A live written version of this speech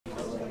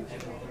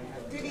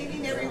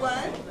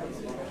everyone.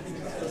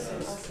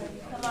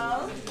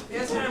 Hello?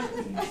 Yes, ma'am.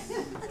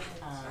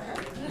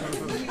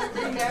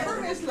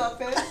 Remember Ms.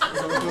 Lopez?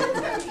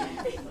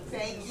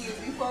 Thank you.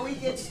 Before we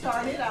get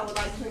started, I would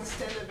like to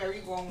extend a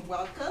very warm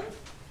welcome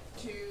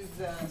to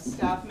the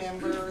staff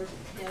members,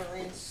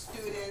 parents,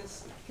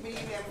 students,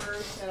 community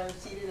members that are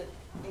seated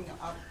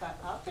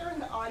out there in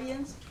the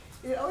audience.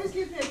 It always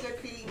gives me a good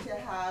feeling to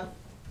have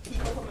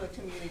people from the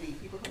community,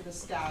 people from the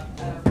staff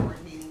at our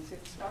board meetings.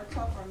 It starts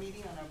off our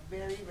meeting on a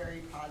very, very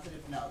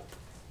positive note.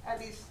 At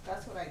least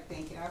that's what I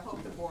think, and I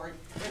hope the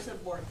rest of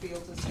the board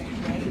feels the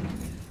same way.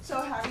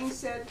 So having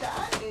said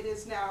that, it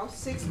is now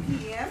 6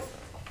 p.m.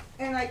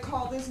 and I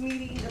call this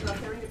meeting of the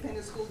Fair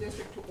Independent School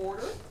District to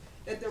order.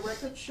 That the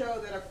records show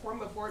that a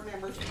quorum of board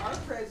members are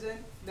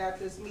present, that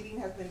this meeting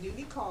has been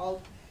duly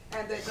called,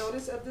 and the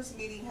notice of this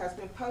meeting has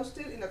been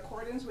posted in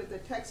accordance with the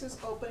Texas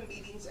Open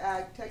Meetings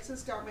Act,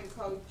 Texas Government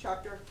Code,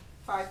 Chapter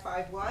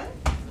 551.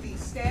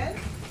 Please stand.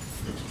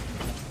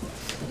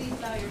 Please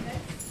bow your head.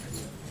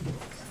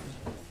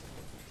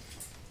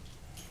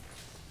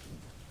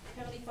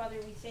 Heavenly Father,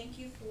 we thank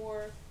you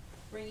for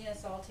bringing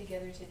us all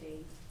together today.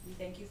 We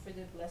thank you for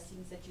the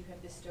blessings that you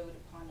have bestowed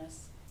upon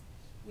us.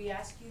 We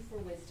ask you for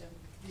wisdom.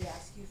 We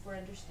ask you for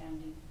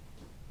understanding.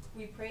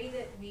 We pray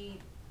that we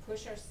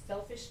push our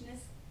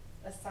selfishness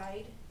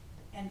aside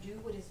and do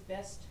what is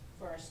best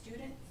for our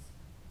students,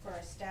 for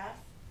our staff,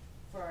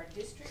 for our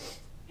district,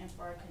 and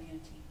for our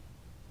community.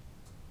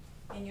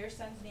 In your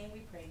Son's name we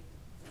pray.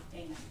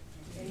 Amen.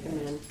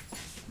 Amen.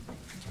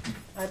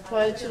 I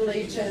pledge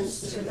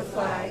allegiance to the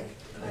flag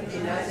of the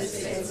United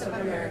States of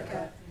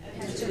America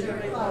and to the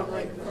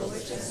republic for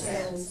which it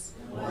stands,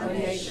 one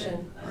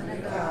nation, under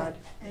God,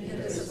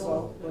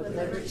 indivisible, with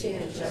liberty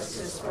and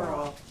justice for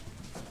all.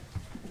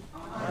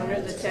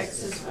 Under the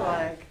Texas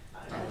flag,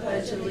 I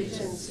pledge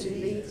allegiance to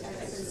thee,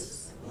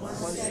 Texas, one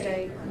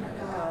state, under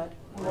God,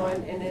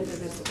 one and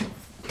indivisible.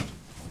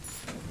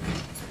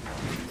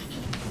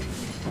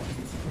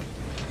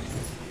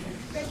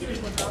 Thank you,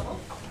 Ms. Montalvo.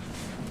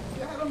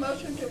 Do I have a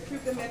motion to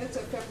approve the minutes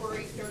of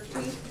February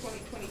 13th,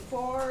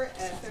 2024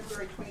 and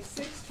February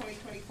 26th,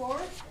 2024?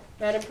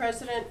 Madam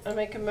President, I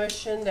make a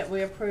motion that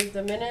we approve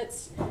the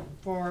minutes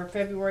for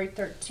February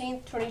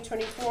 13th,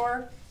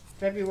 2024,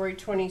 February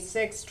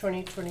 26th,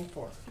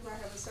 2024. Do I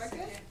have a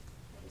second?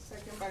 A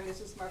second by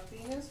Mrs.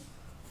 Martinez.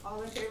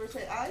 All in favor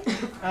say aye.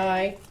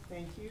 Aye.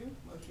 Thank you.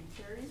 Motion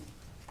carries.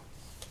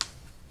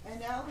 And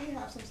now we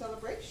have some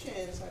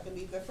celebrations. I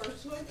believe the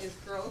first one is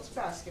girls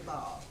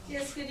basketball.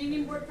 Yes, good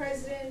evening, Board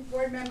President,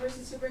 board members,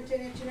 and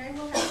Superintendent. Tonight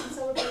we'll have some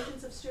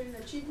celebrations of student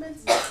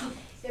achievements.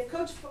 If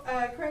Coach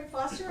Craig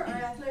Foster, our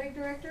athletic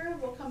director,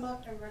 will come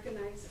up and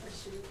recognize our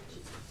student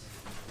achievements.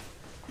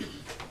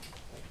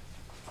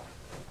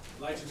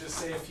 I'd like to just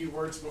say a few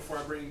words before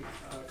I bring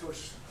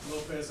Coach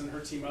Lopez and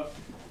her team up.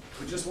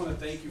 We just want to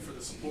thank you for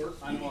the support.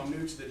 I know I'm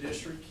new to the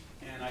district,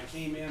 and I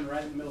came in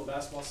right in the middle of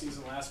basketball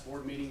season. Last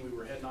board meeting, we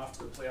were heading off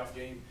to the playoff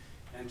game,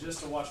 and just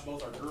to watch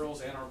both our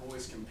girls and our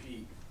boys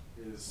compete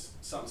is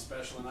something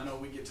special. And I know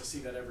we get to see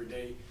that every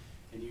day,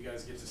 and you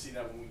guys get to see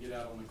that when we get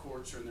out on the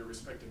courts or in their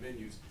respective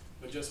venues.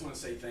 But just want to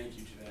say thank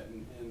you to that,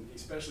 and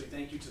especially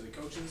thank you to the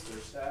coaches, their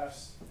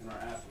staffs, and our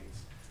athletes.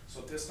 So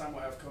at this time,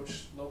 we'll have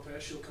Coach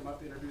Lopez. She'll come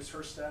up and introduce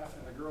her staff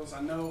and the girls.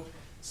 I know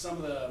some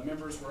of the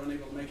members were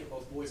unable to make it,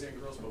 both boys and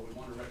girls, but we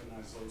want to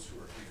recognize those who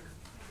are here.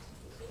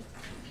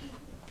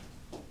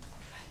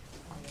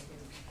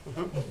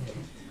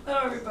 Hello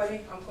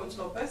everybody, I'm Coach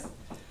Lopez.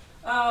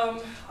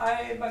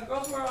 My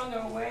girls were on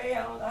their way.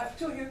 I have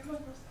two of you.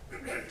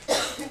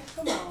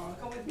 Come on,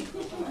 come with me.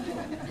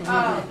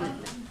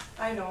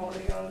 I know,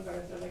 they're all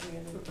embarrassed, they're like me.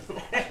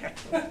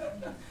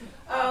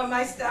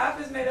 My staff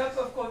is made up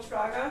of Coach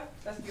Fraga,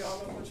 that's the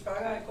honor Coach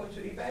Fraga, and Coach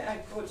Uribe,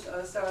 and Coach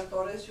Sarah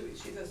Torres.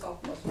 She's a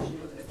sophomore, so she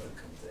wasn't able to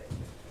come today.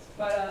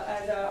 But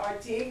our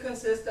team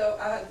consists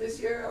of, this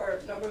year our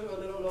numbers were a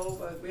little low,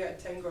 but we had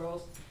 10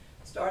 girls.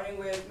 Starting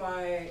with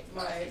my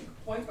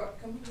point guard,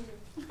 come here.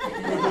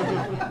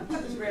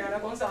 It's Rihanna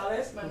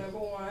Gonzalez, my number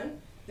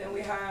one. Then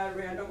we had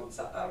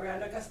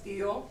Rihanna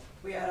Castillo.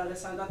 We had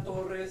Alessandra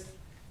Torres.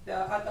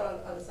 I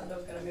thought Alessandra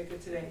was gonna make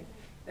it today.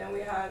 Then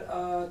we had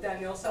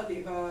Daniel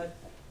Saliva.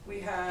 We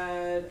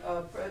had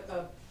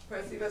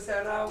Presley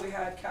Becerra. We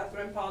had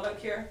Catherine Pollock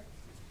here.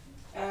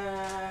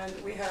 And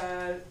we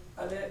had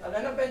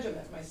Elena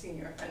Benjamin, my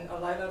senior, and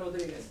Alayla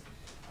Rodriguez.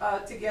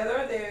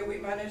 Together, we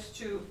managed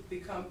to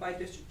become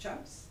by-district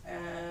champs,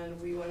 and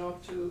we went on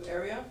to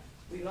area.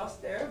 We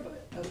lost there,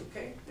 but that's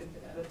okay. They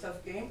had a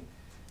tough game,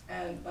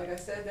 and like I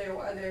said, they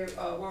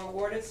were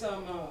awarded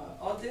some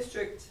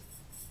all-district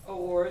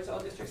awards,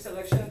 all-district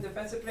selection.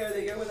 Defensive Player of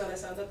the Year was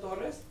Alessandra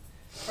Torres.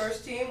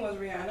 First team was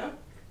Rihanna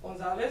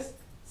Gonzalez.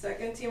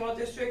 Second team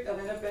all-district,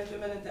 Elena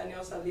Benjamin and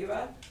Daniel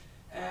Saliva.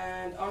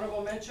 And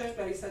honorable mention,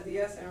 Clarissa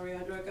Diaz and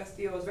Rihanna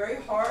Castillo. It was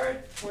very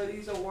hard for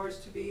these awards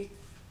to be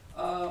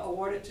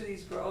awarded to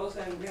these girls,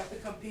 and we have to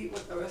compete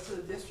with the rest of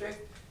the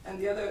district, and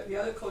the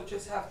other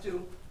coaches have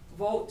to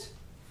vote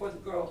for the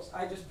girls.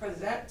 I just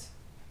present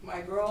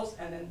my girls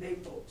and then they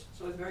vote.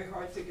 So it's very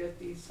hard to get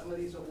some of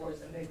these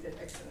awards, and they did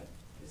excellent.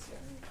 this year.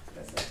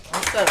 That's it.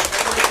 Awesome.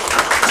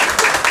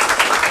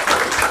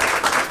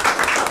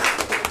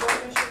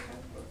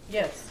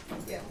 Yes.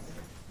 Yes.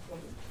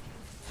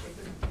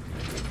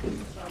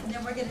 And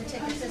then we're gonna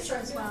take a picture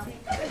as well.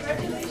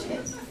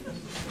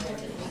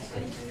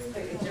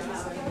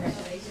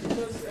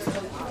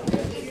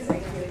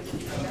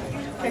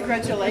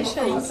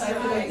 Congratulations.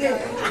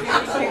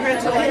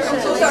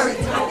 Congratulations. So sorry.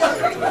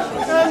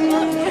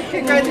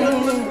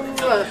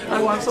 Congratulations.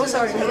 Oh, I'm so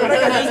sorry.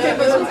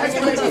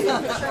 Congratulations.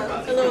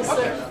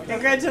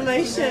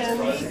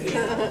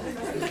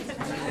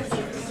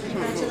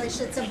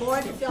 Congratulations, and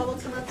board, if y'all will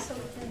come up so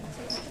we can take a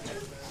picture.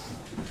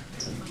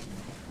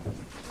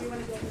 You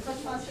wanna go with Coach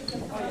Foster,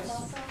 can come up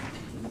also?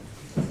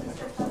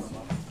 Mr. Foster?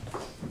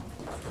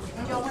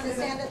 And y'all wanna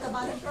stand at the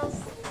bottom, girls?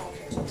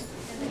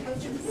 And the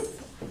coaches?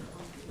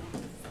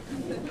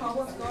 The tall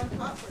one's going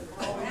top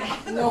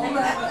for No,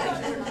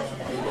 ma'am.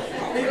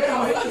 Maybe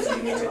I'll have to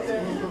see you right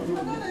there.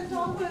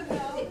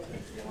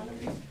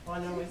 Oh,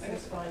 no,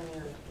 it's fine,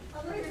 yeah.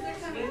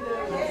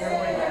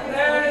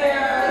 There they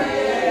are.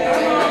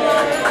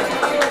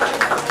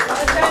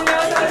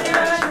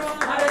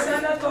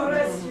 Alessandra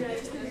Torres.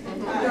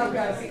 Good job,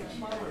 guys.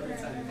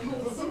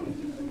 Move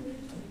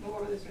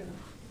over this way.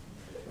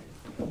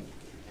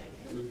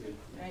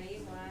 Ready?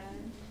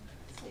 1,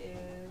 2,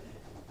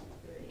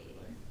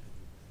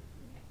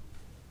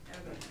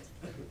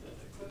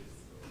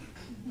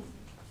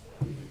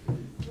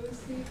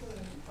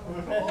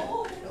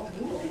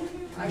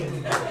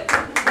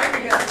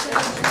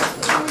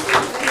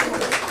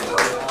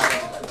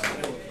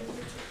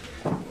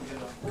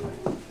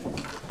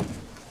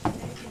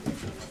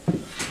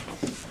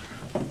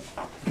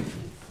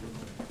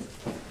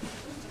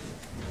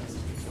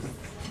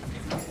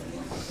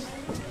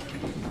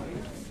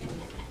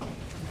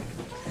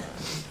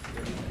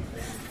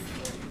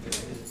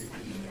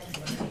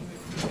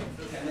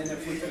 And then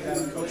if we could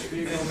have Coach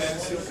Vigo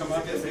next, he'll come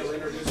up and he'll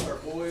introduce our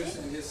boys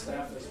and his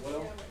staff as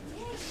well.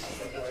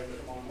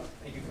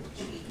 Thank you,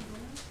 Coach.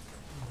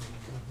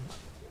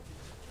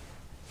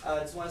 I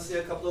just want to say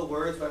a couple of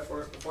words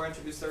before I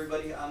introduce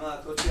everybody. I'm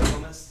Coach Ian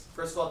Gomez.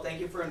 First of all, thank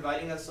you for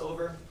inviting us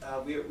over.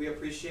 We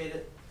appreciate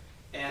it.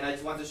 And I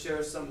just want to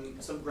share some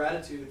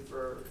gratitude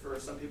for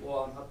some people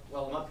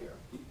while I'm up here.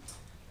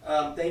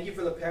 Thank you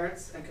for the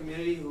parents and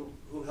community who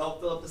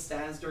helped fill up the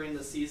stands during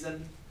the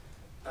season.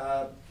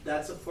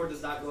 That support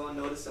does not go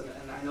unnoticed, and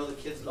I know the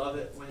kids love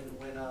it when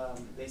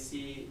they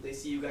see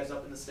you guys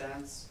up in the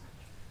stands.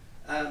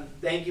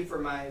 Thank you for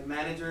my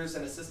managers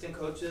and assistant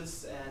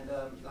coaches, and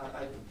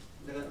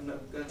I'm going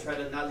to try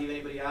to not leave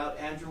anybody out.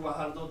 Andrew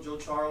Guajardo, Joe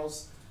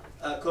Charles,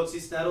 Coach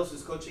Cisneros,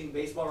 who's coaching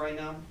baseball right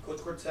now, Coach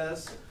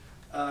Cortez,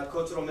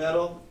 Coach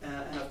Romero,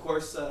 and of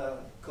course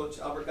Coach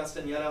Albert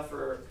Castañeda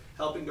for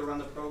helping to run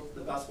the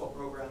basketball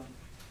program.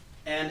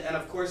 And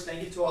of course,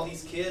 thank you to all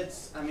these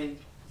kids. I mean,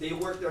 they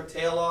work their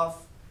tail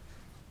off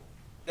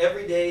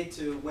every day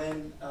to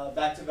win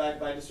back-to-back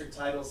by-district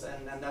titles,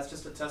 and that's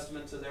just a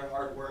testament to their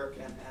hard work.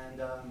 And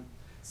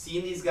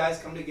seeing these guys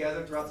come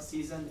together throughout the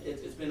season,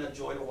 it's been a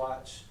joy to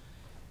watch.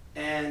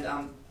 And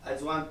I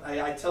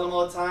tell them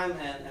all the time,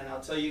 and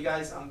I'll tell you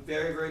guys, I'm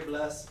very, very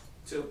blessed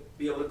to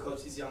be able to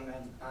coach these young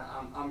men.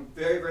 I'm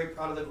very, very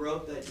proud of the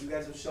growth that you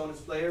guys have shown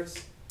as players,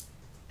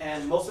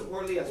 and most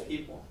importantly, as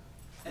people.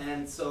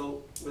 And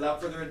so,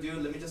 without further ado,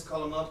 let me just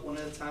call them up one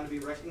at a time to be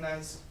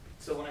recognized.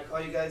 So when I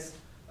call you guys,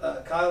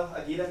 Kyle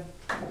Aguirre.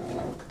 He's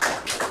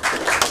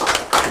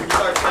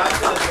our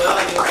captain as well,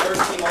 and he's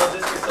first team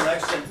all-district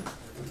selection.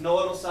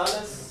 Noah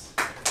Rosales,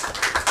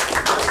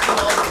 first team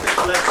all-district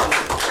selection.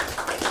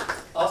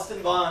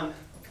 Austin Vaughn,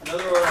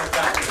 another one of our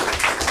captains,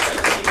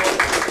 second team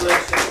all-district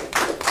selection.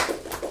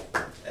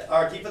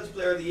 Our defensive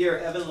player of the year,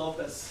 Evan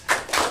Lopez.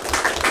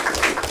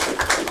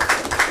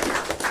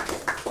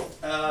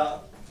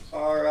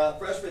 Our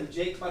freshman,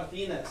 Jake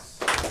Martinez.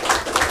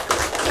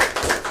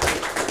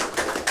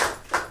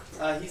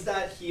 He's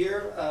not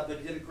here, but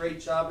he did a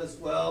great job as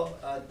well.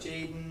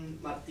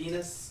 Jaden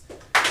Martinez.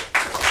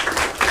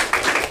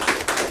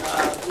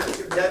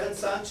 Devin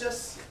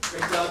Sanchez.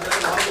 Great job,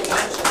 Devin. Honorable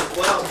mention as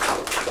well.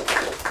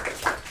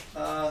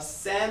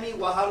 Sammy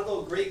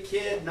Guajardo, great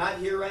kid. Not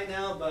here right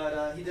now,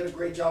 but he did a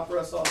great job for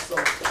us also.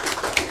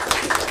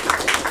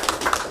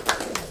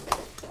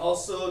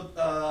 Also,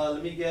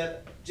 let me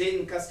get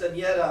Jaden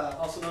Castañeda,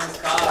 also known as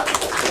Cod.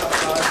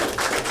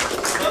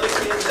 Some other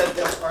kids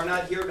that are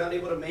not here, not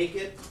able to make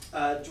it.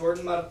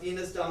 Jordan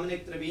Martinez,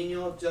 Dominic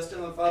Trevino, Justin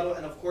Alfaro,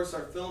 and of course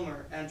our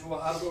filmer, Andrew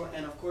Guajardo,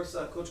 and of course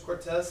Coach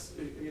Cortez.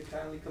 You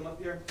kindly come up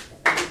here.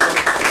 He's my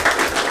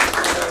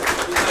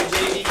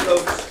JV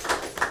coach.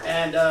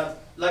 And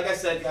like I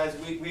said, guys,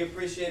 we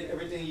appreciate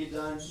everything you've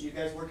done. You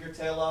guys work your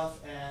tail off,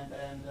 and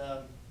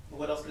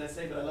what else can I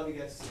say? But I love you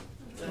guys.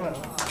 We're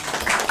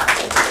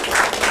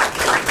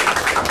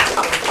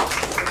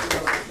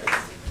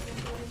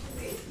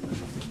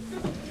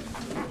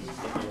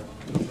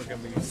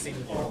gonna be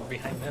seeing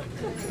behind them.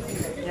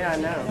 Yeah, I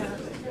know.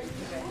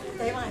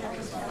 They might have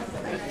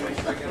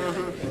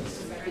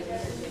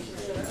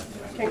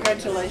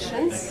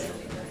Congratulations.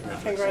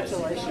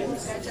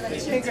 Congratulations.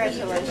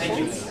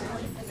 Congratulations.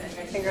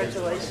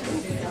 Congratulations.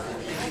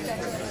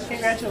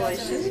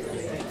 Congratulations.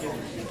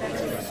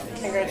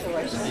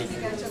 Congratulations.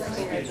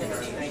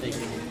 Congratulations.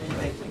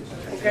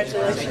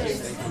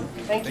 Congratulations.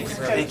 Thank you, Coach.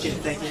 Thank you,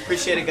 thank you.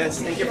 Appreciate it,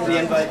 guys. Thank you for the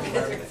invite.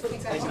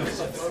 Thank you.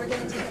 We're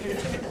gonna take a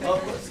picture.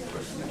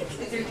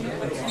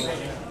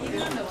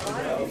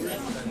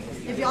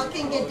 If y'all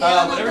can get down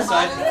on Whatever the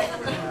side.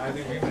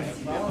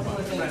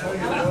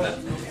 bottom.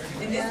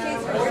 In this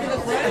case, more to the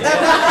front.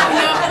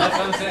 That's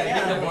what I'm saying.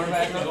 Get the board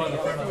back and go in the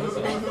front of this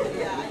one.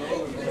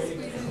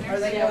 Are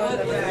they going in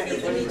the back?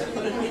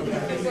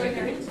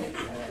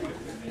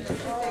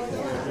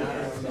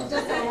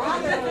 Just a lot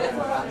of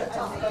people on the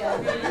top.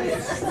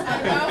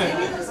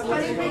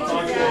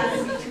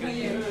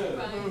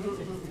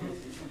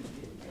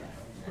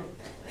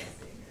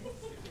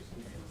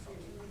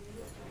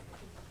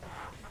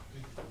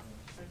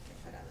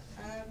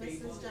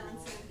 Mrs.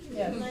 Johnson.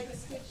 Yes.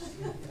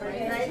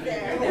 Right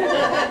there.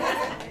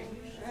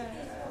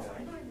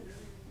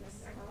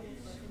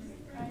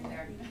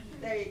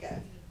 There you go.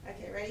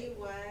 Okay, ready?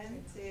 1,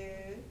 2,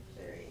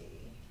 3.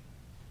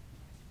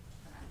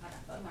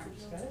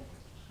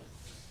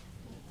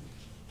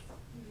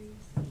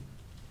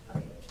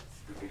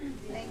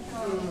 Thank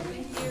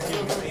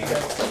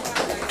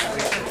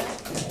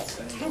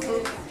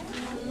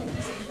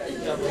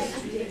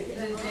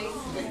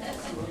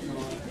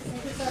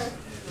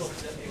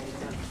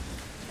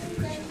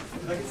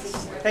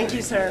Thank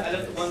you, sir. I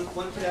left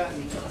one cat.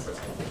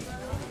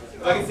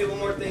 If I can say one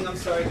more thing, I'm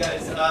sorry,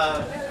 guys.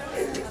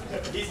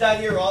 He's not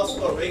here also,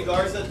 but Ray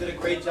Garza did a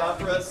great job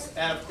for us.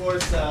 And of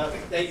course,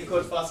 thank you,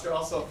 Coach Foster,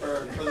 also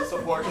for the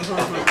support.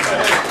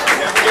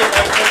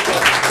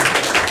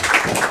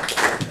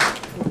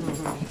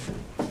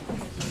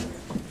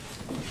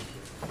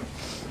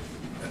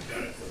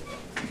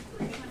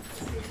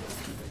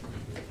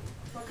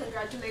 Well,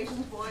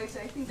 congratulations, boys.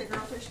 I think the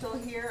girls are still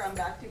here. I'm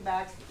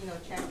back-to-back,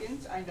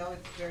 champions. I know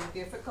it's very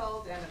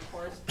difficult, and of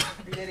course,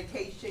 your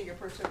dedication, your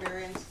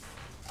perseverance,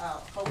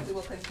 hopefully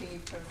will continue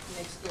for the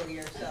next school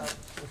year.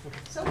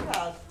 So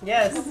proud.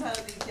 Yes. So proud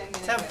of these young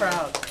men and So women.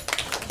 proud.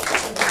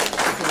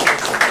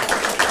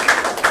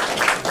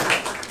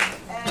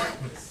 And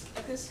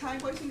at this time,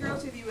 boys and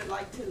girls, if you would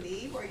like to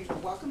leave, or you're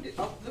welcome to,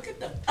 oh, look at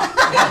them. I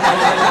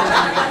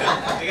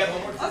got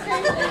one more. Okay.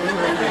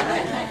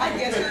 I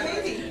guess you're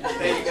leaving.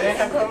 Thank you, They guys.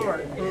 have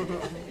homework.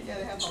 Yeah,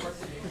 they have homework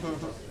to do.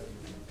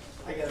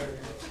 I got her.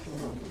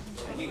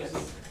 Thank you, guys.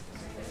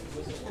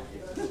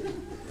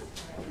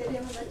 They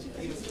didn't let you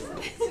finish.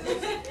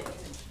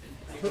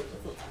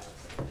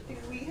 Do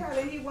we have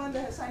anyone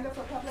that has signed up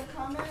for public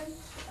comment?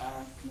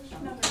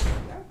 No?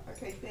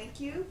 Okay, thank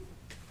you.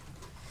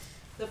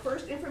 The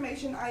first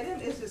information item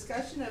is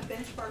discussion of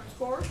benchmark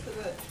scores for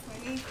the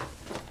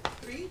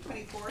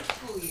 23-24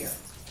 school year.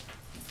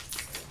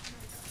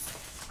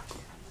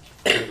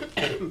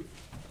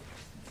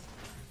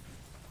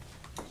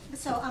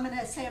 So I'm going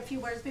to say a few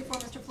words before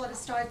Mr. Flores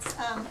starts.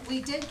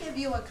 We did give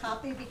you a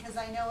copy because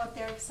I know up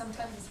there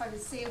sometimes it's hard to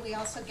see. We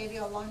also gave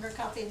you a longer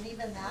copy, and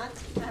even that,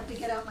 I have to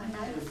get out my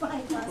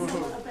magnifying glass a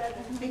little bit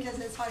because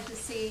it's hard to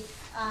see.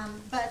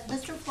 But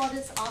Mr.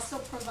 Flores also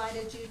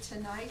provided you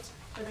tonight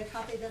with a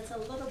copy that's a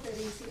little bit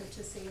easier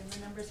to see, and the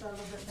numbers are a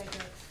little bit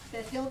bigger.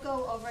 But he'll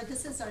go over,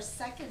 this is our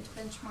second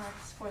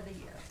benchmarks for the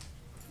year.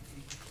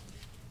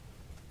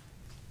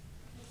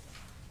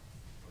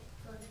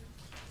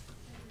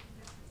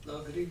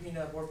 Hello, good evening,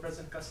 Board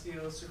President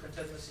Castillo,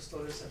 Superintendent Mrs.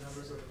 Flores, and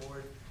members of the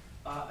board.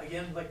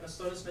 Again, like Ms.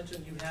 Flores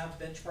mentioned, you have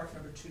benchmark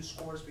number 2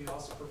 scores. We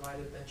also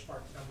provided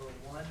benchmark number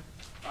 1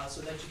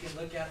 so that you can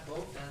look at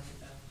both and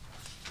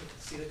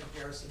see the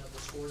comparison of the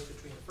scores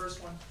between the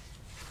first one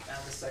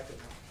and the second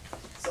one.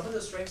 Some of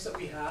the strengths that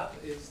we have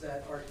is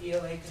that our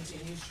ELA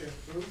continues to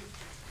improve.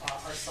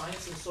 Our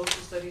science and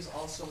social studies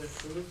also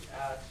improved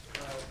at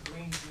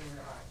Green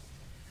Junior High.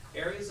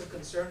 Areas of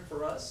concern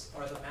for us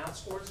are the math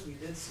scores. We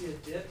did see a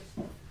dip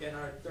in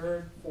our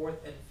 3rd,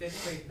 4th, and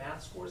 5th grade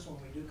math scores when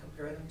we do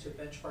compare them to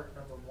benchmark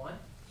number 1.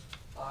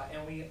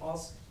 And we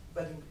also,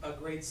 but in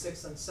grade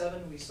 6 and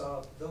 7, we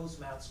saw those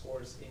math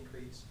scores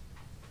increase.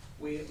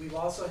 We've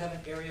also had an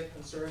area of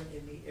concern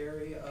in the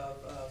area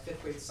of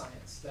 5th grade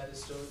science. That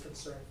is still a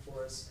concern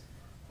for us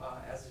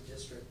as a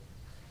district.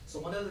 So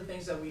one of the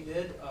things that we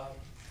did,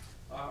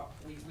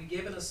 we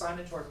gave an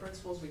assignment to our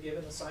principals, we gave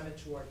an assignment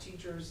to our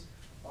teachers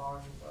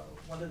on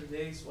one of the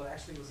days, well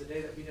actually it was the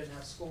day that we didn't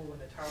have school when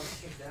the tower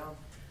came down.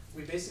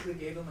 We basically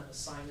gave them an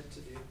assignment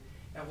to do.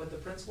 And what the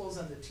principals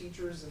and the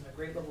teachers and the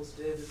grade levels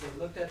did is they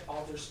looked at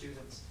all their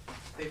students.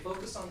 They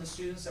focused on the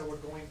students that were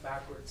going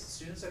backwards. The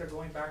students that are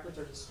going backwards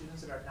are the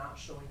students that are not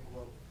showing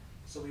growth.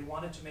 So we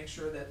wanted to make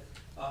sure that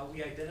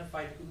we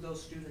identified who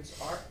those students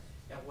are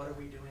and what are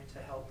we doing to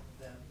help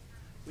them.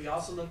 We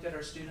also looked at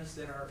our students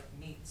that are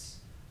meets.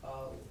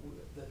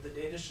 The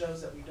data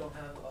shows that we don't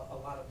have a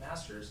lot of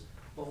masters,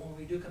 but when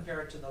we do compare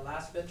it to the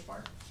last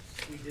benchmark,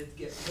 we did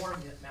get more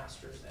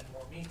masters and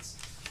more meets.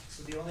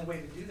 So the only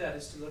way to do that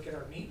is to look at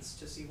our meets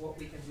to see what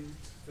we can do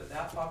for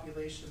that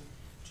population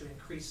to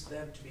increase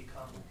them to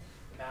become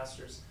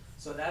masters.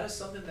 So that is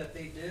something that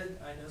they did.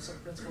 I know some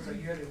principals are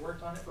here, they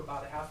worked on it for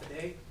about a half a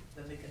day,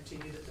 then they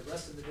continued it the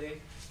rest of the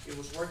day. It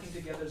was working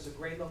together as a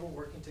grade level,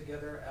 working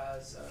together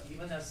as,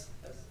 even as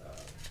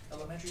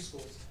elementary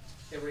schools.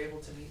 They were able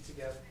to meet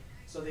together.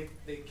 So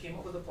they came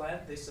up with a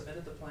plan, they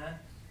submitted the plan,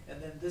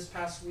 and then this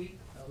past week,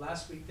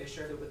 last week, they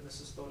shared it with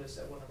Mrs. Torres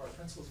at one of our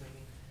principals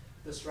meeting,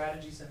 the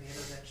strategies and the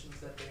interventions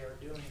that they are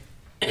doing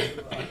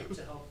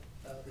to help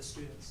the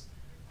students.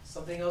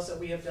 Something else that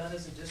we have done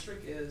as a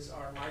district is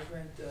our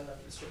migrant,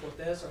 Mr.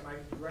 Cortez, our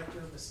migrant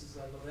director, Mrs.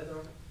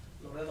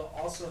 Loredo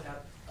also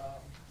have,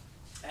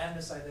 and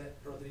Ms. Aida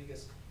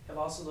Rodriguez, have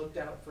also looked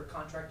out for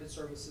contracted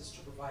services to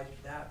provide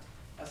that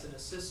as an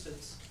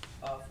assistance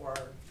for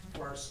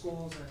our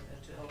schools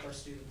and to help our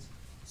students.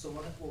 So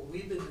what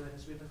we've been doing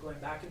is we've been going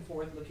back and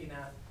forth, looking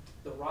at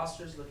the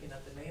rosters, looking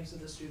at the names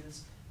of the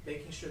students,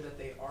 making sure that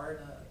they are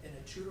in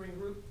a tutoring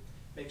group,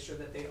 make sure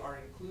that they are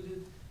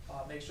included,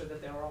 make sure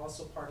that they are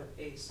also part of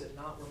ACE. If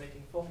not, we're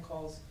making phone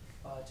calls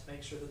to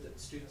make sure that the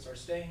students are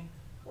staying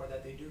or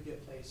that they do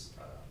get placed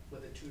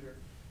with a tutor.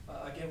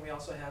 Again, we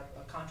also have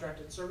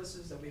contracted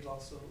services that we've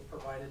also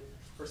provided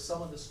for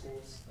some of the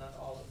schools, not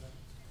all of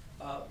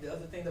them. The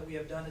other thing that we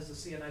have done as the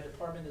CNI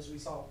department is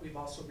we've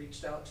also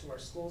reached out to our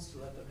schools to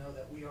let them know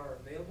that we are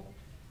available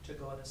to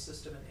go and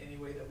assist them in any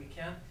way that we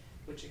can,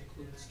 which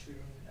includes tutoring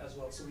as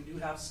well. So we do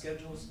have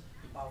schedules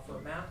for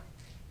math,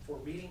 for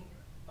reading,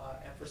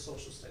 and for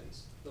social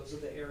studies. Those are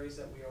the areas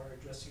that we are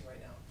addressing right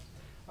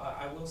now.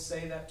 I will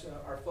say that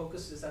our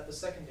focus is at the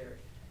secondary.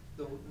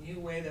 The new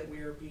way that we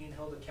are being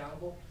held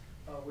accountable,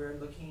 we're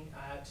looking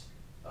at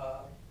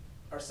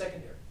our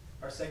secondary.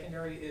 Our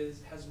secondary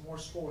has more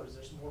scores.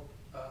 There's more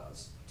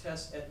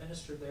tests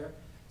administered there,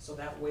 so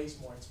that weighs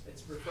more.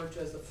 It's referred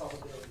to as the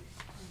probability.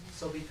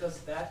 So because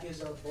that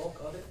is our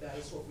bulk of it, that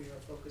is what we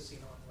are focusing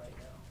on right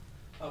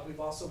now. We've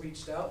also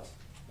reached out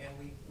and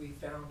we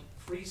found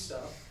free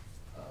stuff,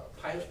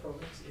 pilot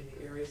programs in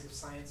the areas of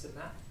science and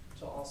math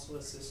to also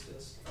assist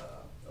us,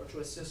 or to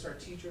assist our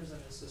teachers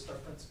and assist our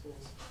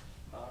principals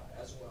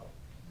as well.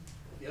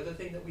 The other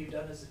thing that we've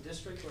done as a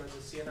district or as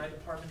a CNI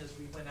department is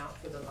we went out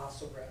for the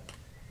LASSO grant.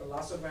 The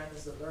LASSO grant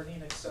is the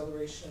Learning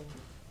Acceleration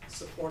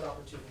Support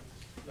Opportunity,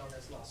 known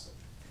as LASSO.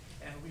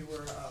 And we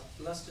were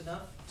blessed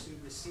enough to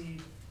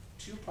receive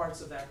 2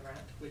 parts of that grant,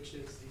 which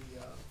is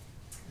the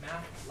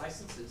math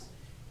licenses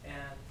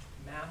and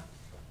math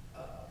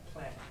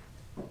planning.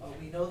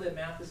 We know that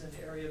math is an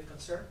area of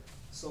concern,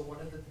 so one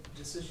of the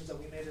decisions that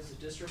we made as a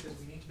district is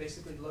we need to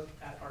basically look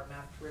at our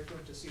math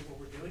curriculum to see what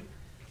we're doing.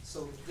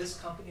 So this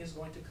company is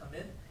going to come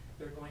in,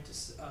 they're going to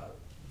set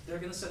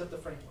up the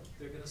framework,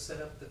 they're going to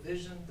set up the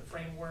vision, the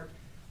framework,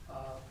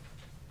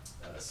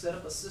 set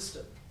up a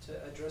system to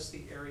address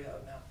the area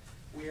of math.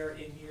 We are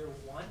in year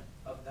 1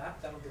 of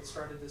that. That'll get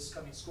started this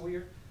coming school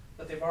year.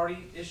 But they've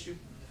already issued,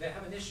 they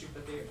haven't issued,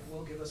 but they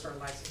will give us our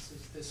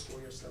licenses this school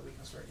year so that we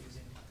can start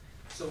using them.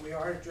 So we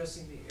are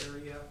addressing the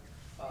area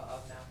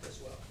of math as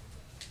well.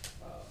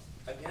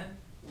 Again,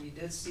 we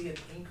did see an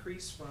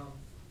increase from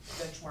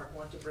benchmark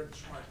 1 to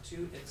benchmark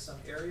 2 in some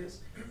areas.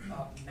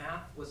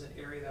 Math was an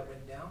area that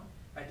went down.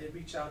 I did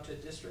reach out to a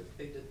district.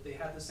 They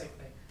had the same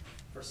thing.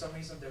 For some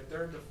reason, their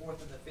 3rd, the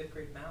 4th, and the 5th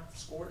grade math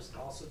scores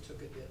also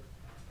took a dip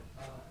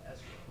as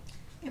well.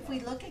 If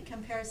we look at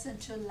comparison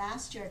to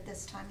last year at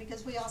this time,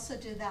 because we also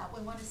do that,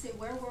 we want to see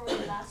where were we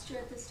last year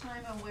at this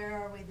time and where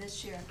are we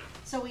this year.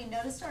 So we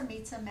noticed our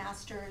meets and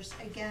masters,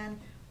 again,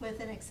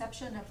 with an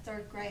exception of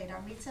 3rd grade,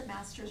 our meets and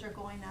masters are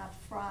going up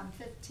from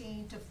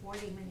 15 to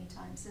 40 many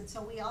times. And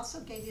so we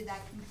also gave you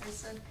that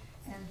comparison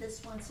and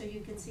this one so you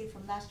can see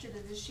from last year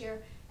to this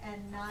year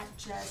and not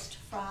just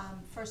from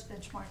first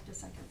benchmark to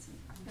second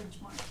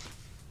benchmark.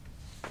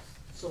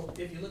 So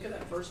if you look at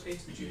that first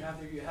page that you have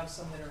there, you have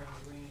some that are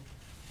in green.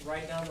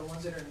 Right now, the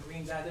ones that are in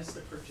green, that is the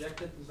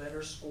projected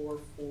letter score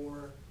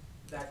for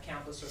that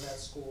campus or that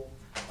school.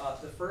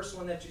 The first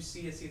one that you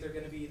see is either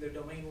going to be either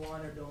domain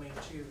 1 or domain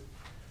 2.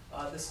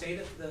 The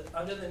state,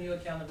 under the new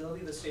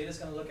accountability, the state is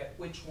going to look at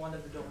which one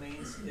of the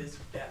domains is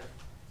better.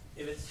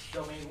 If it's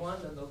domain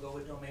 1, then they'll go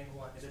with domain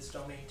 1. If it's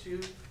domain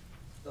 2,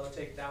 they'll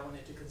take that one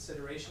into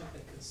consideration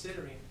in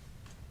considering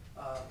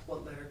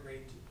what letter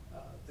grade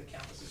the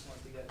campus is going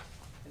to get.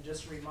 And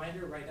just a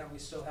reminder, right now we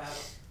still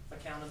have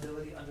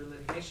accountability under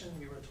litigation.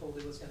 We were told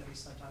it was going to be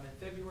sometime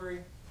in February.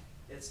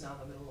 It's now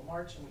the middle of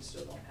March, and we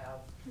still don't have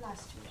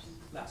last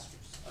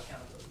year's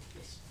accountability.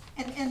 Yes.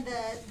 And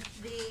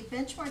the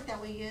benchmark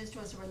that we used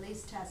was a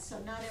release test, so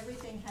not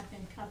everything had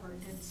been covered.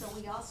 And so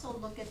we also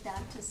look at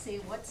that to see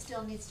what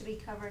still needs to be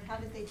covered, how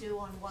did they do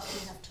on what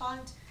we have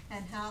taught,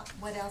 and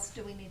what else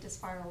do we need to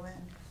spiral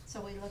in. So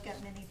we look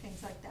at many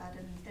things like that,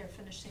 and they're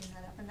finishing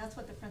that up. And that's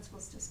what the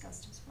principals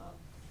discussed as well.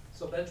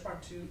 So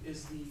benchmark 2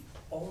 is the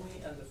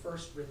only and the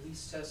first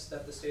release test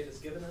that the state has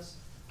given us.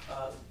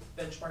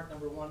 Benchmark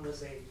number 1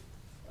 was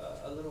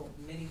a little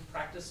mini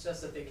practice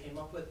test that they came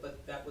up with,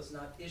 but that was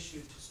not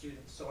issued to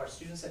students. So our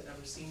students had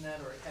never seen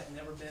that, or it had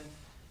never been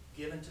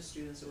given to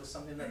students. It was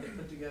something that they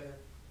put together,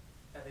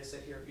 and they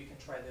said, here, you can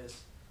try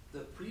this.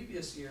 The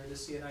previous year, the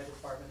CNI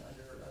department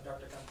under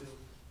Dr. Cantu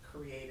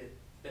created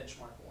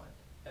benchmark 1.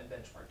 and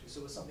benchmark two.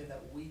 So it was something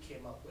that we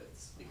came up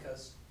with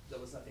because there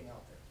was nothing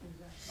out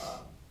there.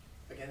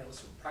 Again, it was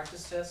from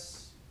practice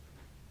tests.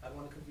 I don't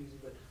want to confuse you,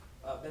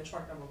 but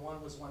benchmark number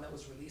one was one that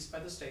was released by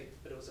the state,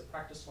 but it was a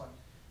practice one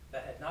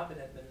that had not been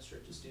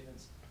administered to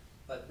students.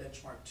 But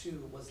benchmark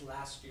two was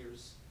last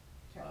year's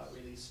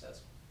release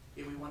test.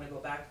 If we want to go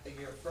back a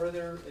year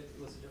further, it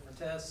was a different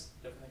test,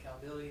 different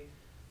accountability.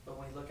 But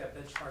when you look at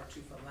benchmark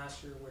two from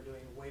last year, we're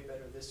doing way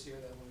better this year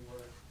than we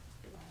were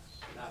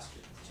last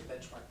year to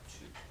benchmark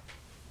two.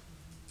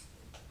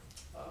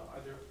 Are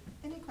there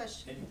Any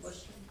questions? any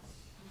questions?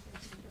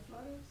 Mr.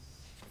 Flores?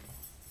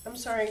 I'm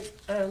sorry,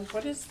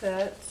 what is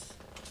that?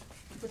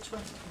 Which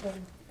one?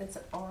 It's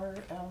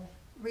RL.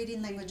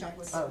 Reading language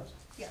arts. Oh.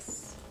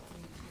 Yes.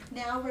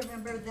 Now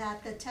remember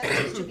that the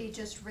test used to be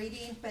just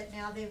reading, but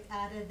now they've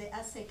added the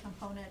essay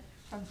component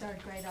from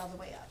third grade all the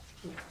way up.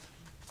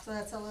 So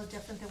that's a little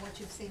different than what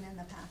you've seen in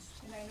the past.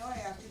 And I know I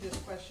asked you this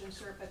question,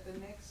 sir, but the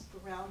next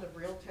round of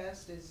real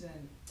test is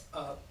in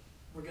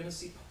We're gonna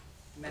see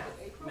math.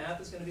 April?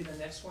 Math is gonna be the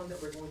next one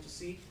that we're going to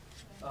see.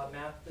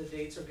 Math, the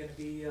dates are gonna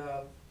be,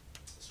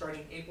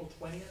 starting April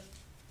 20th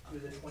through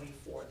the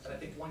 24th. But I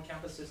think one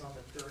campus is on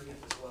the 30th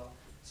as well.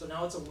 So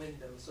now it's a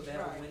window, so they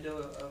have Right. a window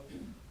of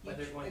when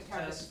they're going to the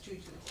campus test.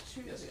 chooses.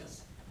 Yes,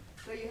 yes.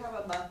 So you have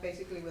a month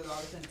basically with all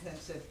this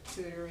intensive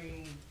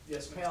tutoring,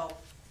 Yes, ma'am.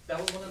 help. That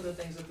was one of the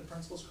things that the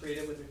principals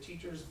created with their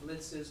teachers,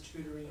 blitzes,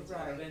 tutoring,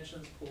 Right.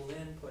 interventions, pull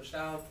in, push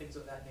out, things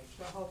of that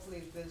So nature.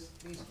 hopefully these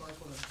scores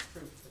will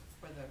improve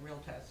for the real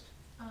test.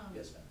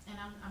 Yes, ma'am. And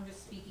I'm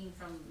just speaking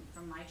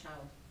from my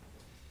child.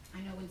 I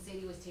know when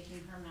Sadie was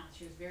taking her math,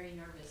 she was very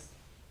nervous.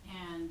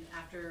 And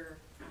after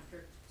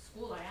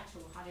school, I asked her,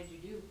 well, how did you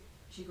do?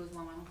 She goes,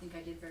 Mom, I don't think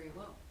I did very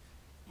well.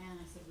 And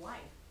I said, why?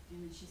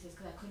 And then she says,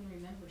 because I couldn't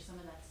remember some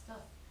of that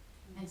stuff.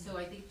 And so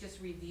I think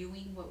just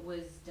reviewing what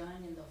was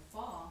done in the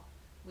fall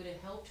would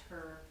have helped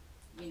her,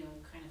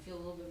 kind of feel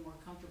a little bit more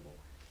comfortable.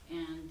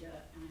 And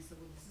I said,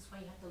 well, this is why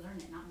you have to learn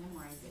it, not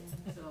memorize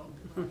it. So,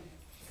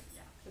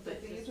 yeah. But the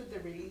thing is with the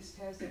release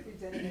test, they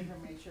presented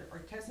information or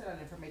tested on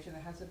information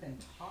that hasn't been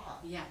taught.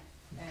 Yeah.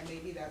 And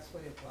maybe that's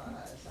what it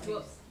was. I mean,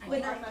 Well, I I'm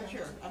think not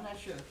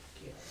sure.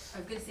 Yeah. I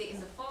was gonna say, in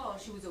the fall,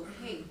 she was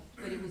okay,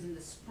 but it was in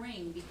the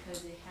spring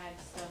because it had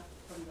stuff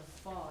from the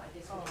fall, I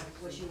guess, Oh,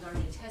 I what see. she was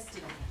already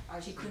tested on, I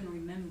she see. couldn't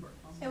remember.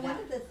 And one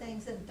of the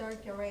things in third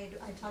grade,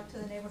 I talked to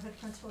the neighborhood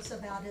principals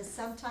about is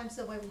sometimes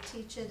the way we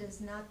teach it is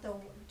not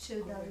to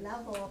the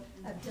level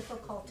of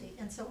difficulty.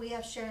 And so we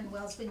have Sharon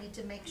Wells, we need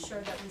to make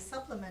sure that we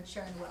supplement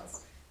Sharon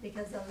Wells,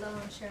 because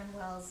alone Sharon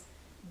Wells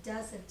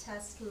doesn't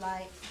test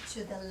like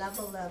to the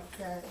level of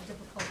the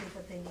difficulty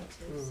that they need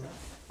to,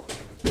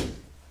 so.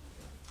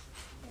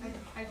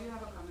 I do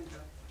have a comment though.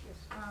 Yes.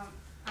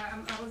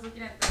 I was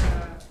looking at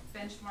the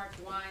benchmark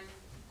one,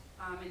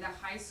 in the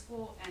high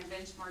school and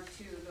benchmark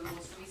two, the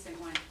most recent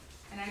one.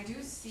 And I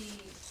do see,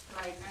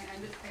 like,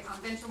 on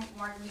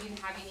benchmark, we didn't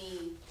have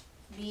any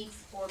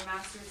meets or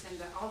masters in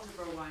the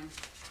algebra one,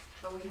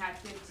 but we had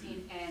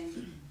 15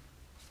 and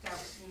that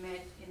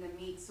met in the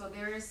meet. So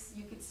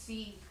you could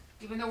see,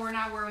 even though we're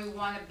not where we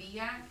wanna be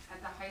at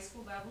the high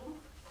school level,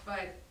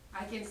 but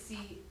I can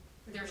see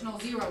there's no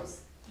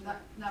zeros,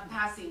 not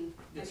passing.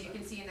 Yes, As you ma'am.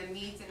 can see in the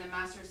meets and the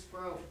masters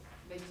grow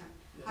big time.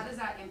 How does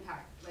that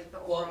impact, like, the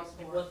Well, overall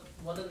score?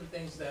 one of the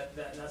things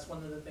that's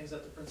one of the things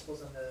that the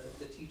principals and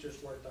the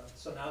teachers worked on.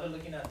 So now they're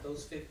looking at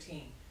those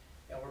 15,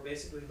 and we're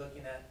basically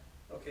looking at,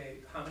 okay,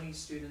 how many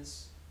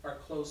students are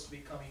close to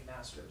becoming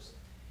masters?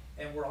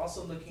 And we're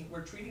also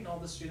we're treating all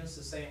the students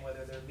the same,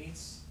 whether they're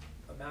meets,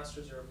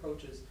 masters, or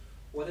approaches.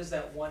 What is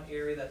that one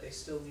area that they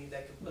still need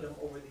that can put them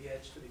over the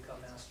edge to become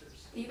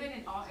masters? Even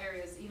in all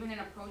areas, even in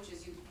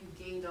approaches, you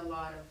gained a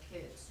lot of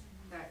kids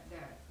that,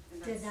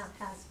 and Did that's, not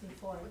pass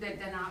before. that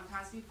did not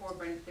pass before,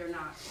 but they're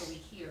not over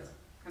here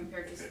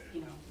compared to,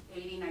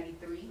 80,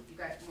 93, you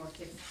got more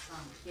kids,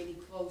 getting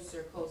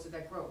closer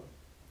that grow.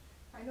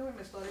 I know when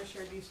Ms. Loder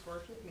shared these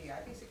scores with me, I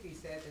basically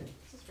said that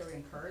this is very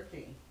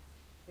encouraging.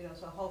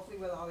 So hopefully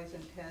with all these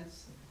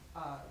intense,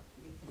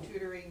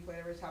 tutoring,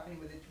 whatever is happening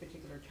with each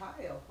particular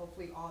child,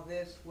 hopefully all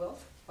this will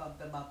bump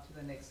them up to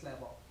the next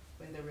level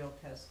when the real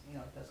test,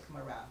 does come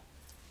around.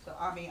 So,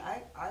 I mean,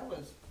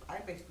 I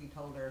basically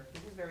told her,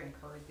 this is very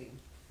encouraging.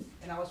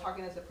 And I was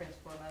talking as a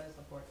principal, not as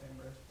a board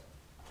member, so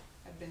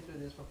I've been through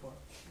this before.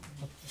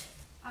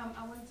 I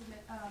wanted to,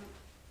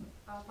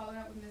 following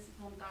up with Ms.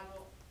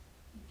 Montalvo,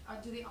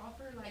 do they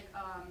offer like,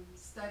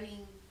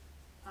 studying,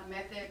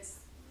 methods,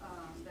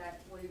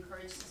 that would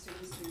encourage the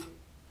students to,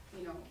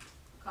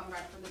 come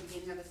right from the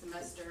beginning of the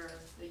semester,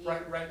 the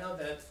year? Right now,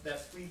 that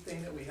free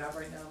thing that we have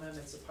right now, ma'am,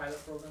 it's a pilot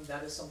program,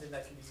 that is something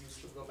that can be used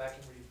to go back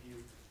and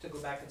review, to go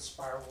back and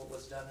spiral what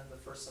was done in the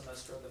first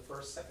semester, or the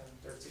first, second,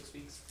 third 6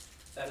 weeks.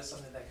 That is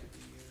something that could be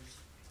used,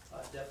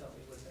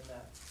 definitely within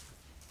that,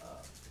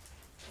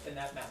 in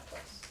that math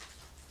class.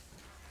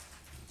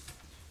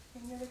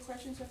 Any other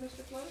questions of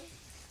Mr. Flores?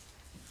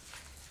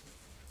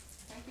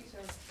 Thank you,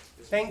 sir.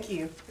 Thank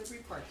you. Good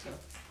report, sir.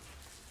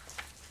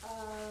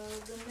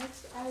 The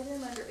next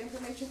item, under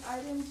information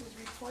items, is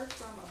report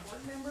from a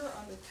board member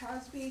on the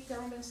TASB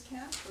Government's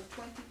Camp for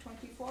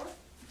 2024.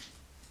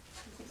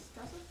 Mrs.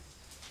 Casa?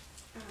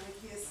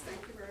 Yes,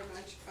 thank you very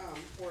much,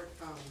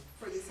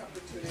 for this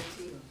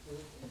opportunity.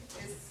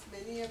 As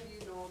many of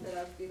you know that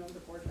I've been on the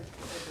board like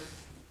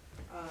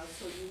forever,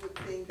 so you would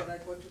think that I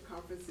go to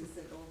conferences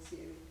and don't see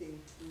anything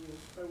new,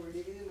 but we're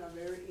living in a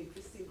very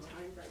interesting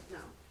time right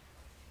now.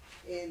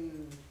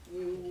 And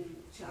new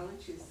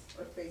challenges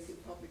are facing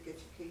public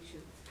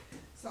education.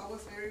 So I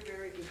was very,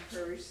 very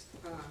encouraged,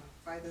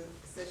 by the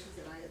sessions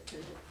that I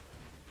attended.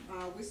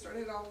 We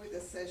started off with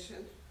a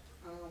session,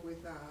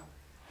 with,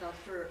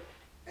 Dr.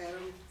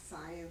 Adam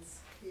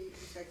Science. In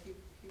fact, he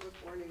was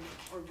born in,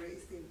 or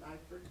raised in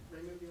Bedford,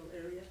 Raymondville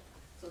area,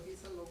 so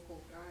he's a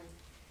local guy.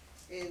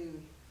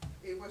 And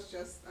it was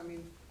just, I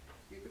mean,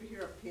 you could hear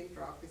a pin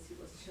drop as he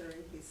was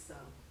sharing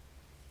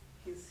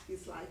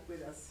his life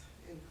with us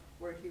and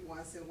where he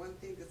was. And one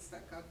thing that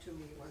stuck out to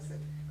me was that,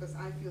 because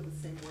I feel the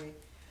same way,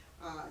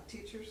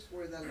 teachers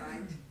were the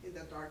light in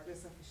the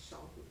darkness of his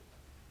childhood.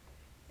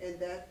 And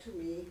that to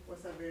me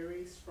was a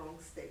very strong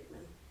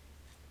statement.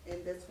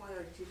 And that's why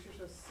our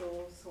teachers are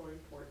so, so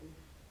important.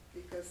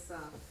 Because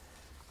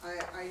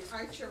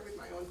I share with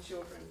my own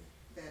children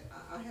that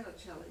I had a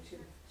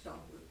challenging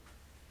childhood.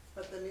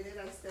 But the minute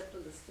I stepped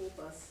on the school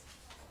bus,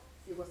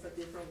 it was a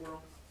different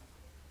world.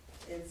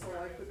 And so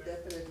I could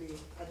definitely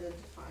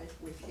identify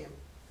with him.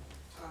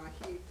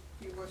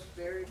 He was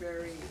very,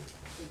 very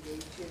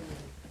engaging.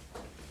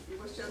 It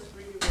was just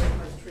really worth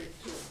my trip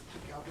to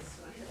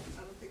Galveston.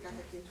 I don't think I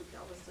had been to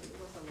Galveston. It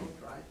was a long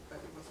drive, but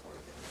it was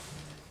worth it.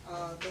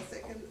 The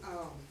second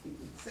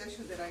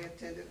session that I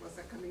attended was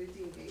a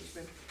community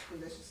engagement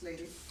and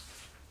legislative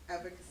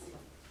advocacy.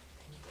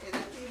 And I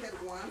think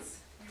that once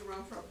you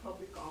run for a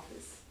public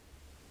office,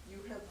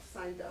 you have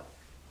signed up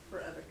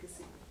for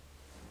advocacy.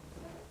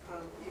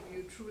 If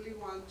you truly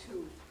want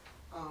to,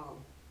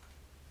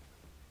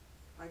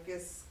 I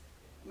guess,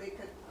 make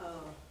a,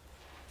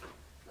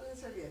 not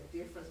necessarily a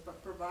difference,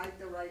 but provide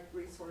the right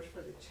resource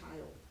for the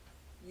child,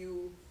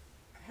 you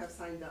have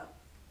signed up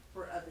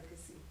for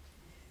advocacy.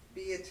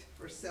 Be it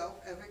for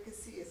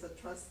self-advocacy as a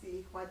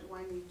trustee, what do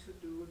I need to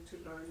do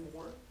to learn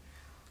more?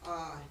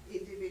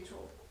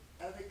 Individual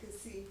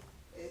advocacy,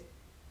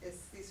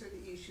 these are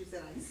the issues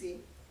that I see.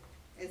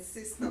 And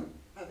system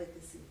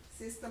advocacy.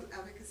 System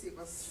advocacy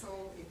was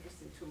so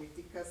interesting to me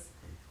because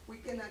we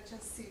cannot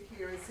just sit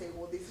here and say,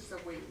 well, this is a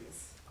wait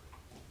list.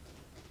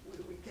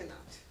 We cannot.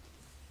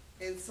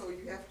 And so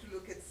you have to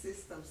look at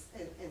systems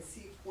and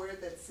see where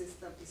that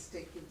system is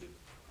taking you.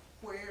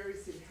 Where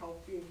is it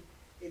helping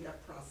in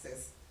that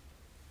process?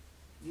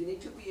 You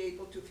need to be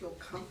able to feel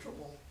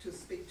comfortable to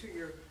speak to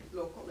your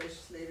local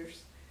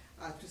legislators,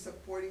 to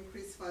support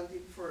increased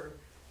funding for,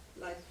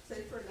 like,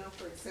 say for now,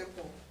 for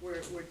example,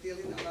 we're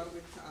dealing a lot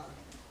with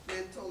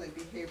mental and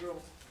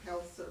behavioral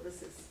health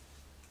services.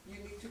 You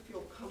need to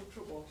feel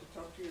comfortable to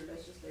talk to your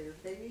legislators.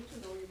 They need to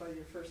know you by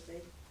your first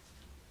name.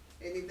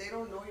 And if they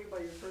don't know you by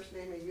your first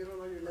name and you don't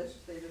know your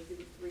legislators,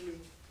 it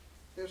really,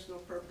 there's no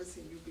purpose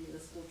in you being a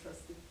school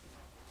trustee.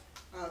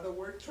 The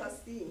word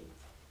trustee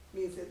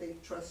means that they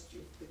trust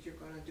you, that you're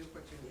gonna do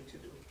what you need to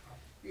do.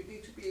 You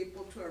need to be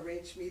able to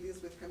arrange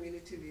meetings with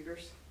community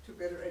leaders to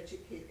better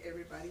educate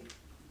everybody,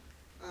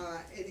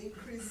 and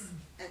increase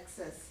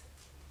access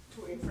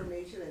to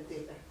information and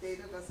data.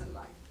 Data doesn't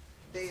lie.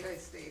 Data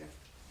is data.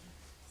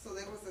 So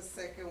that was the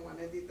second one.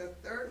 And the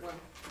third one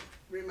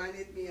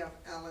reminded me of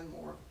Alan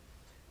Moore.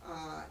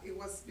 It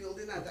was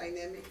building a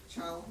dynamic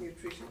child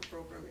nutrition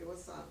program. It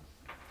was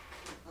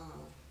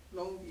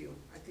Longview,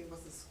 I think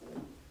was the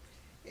school.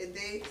 And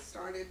they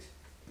started,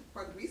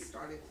 what we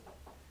started,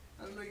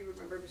 I don't know if you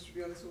remember, Mr.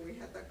 Briones, when we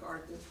had that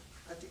garden,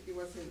 I think it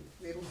was in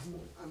middle school,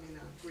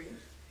 Green.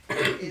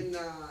 And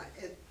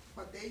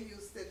what they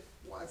used it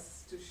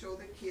was to show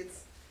the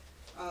kids,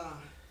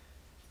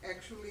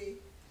 actually,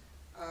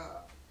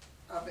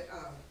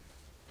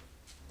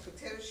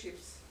 potato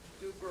chips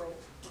do grow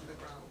on the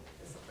ground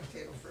as a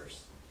potato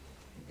first.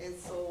 And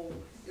so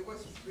it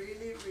was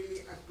really, really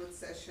a good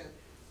session.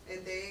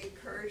 And they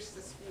encouraged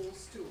the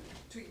schools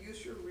to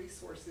use your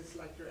resources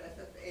like your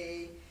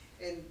FFA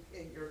and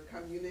your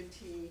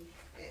community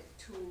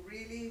to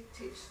really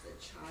teach the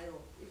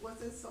child. It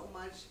wasn't so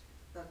much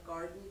the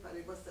garden, but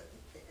it was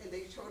and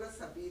they showed us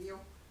a video.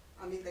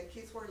 I mean, the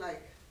kids were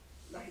like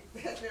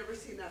they had never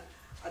seen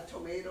a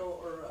tomato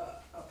or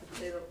a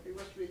potato. It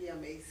was really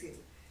amazing.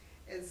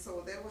 And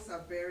so that was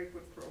a very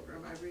good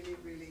program. I really,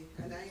 really,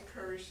 and I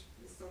encourage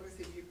Ms. Torres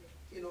if you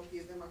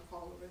give them a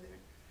call over there.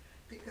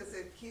 Because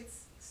the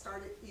kids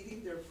started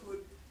eating their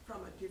food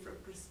from a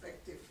different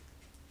perspective.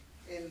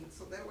 And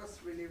so that was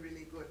really,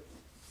 really good.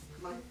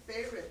 My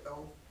favorite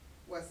though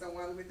was the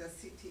one with the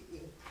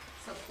CTE,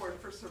 Support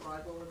for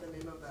Survival was the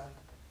name of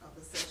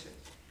the session.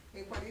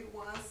 And what it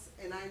was,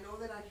 and I know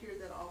that I hear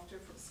that often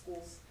from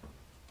schools,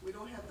 we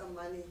don't have the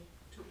money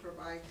to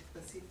provide the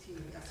CTE,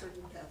 a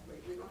certain pathway.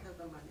 We don't have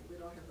the money, we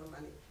don't have the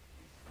money.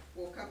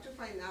 Well, come to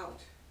find out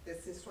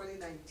that since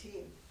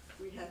 2019,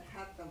 we have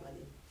had the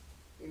money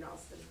in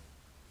Austin.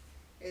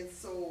 And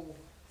so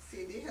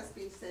Cindy has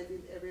been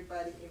sending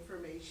everybody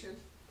information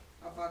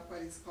about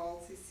what is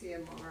called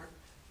CCMR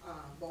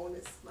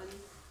bonus money.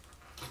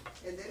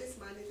 And that is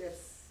money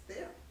that's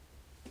there.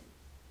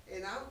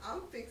 And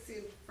I'm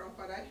fixing, from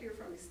what I hear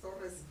from Ms.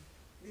 Torres,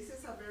 this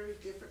is a very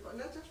difficult,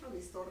 not just from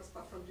Ms. Torres,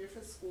 but from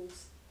different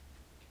schools,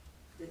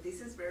 that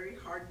this is very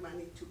hard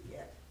money to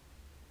get.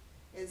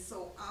 And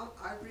so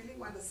I really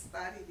want to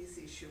study this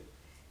issue.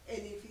 And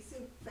if it's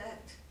in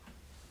fact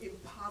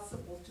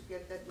impossible to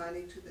get that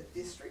money to the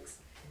districts,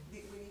 we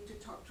need to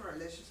talk to our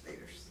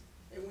legislators.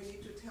 And we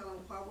need to tell them,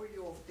 what were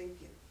you all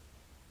thinking?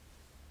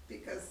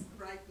 Because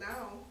right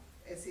now,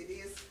 as it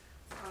is,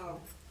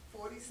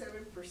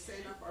 47%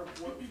 of our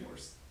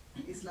workforce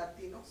is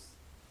Latinos.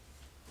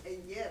 And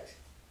yet,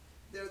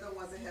 they're the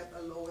ones that have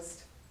the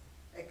lowest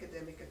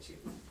academic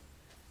achievement.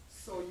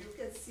 So you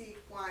can see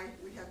why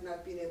we have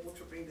not been able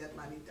to bring that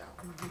money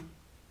down.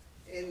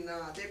 And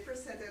they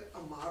presented a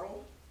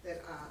model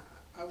that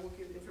I will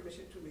give the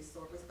information to Ms.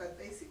 Torres, but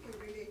basically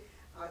really,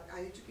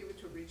 I need to give it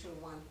to Region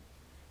 1,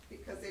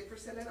 because they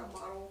presented a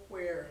model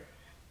where,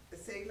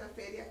 say La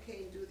Feria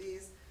can't do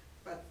this,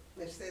 but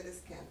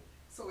Mercedes can.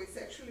 So it's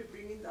actually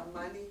bringing the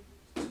money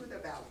to the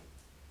valley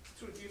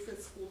through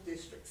different school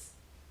districts.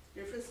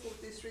 Different school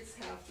districts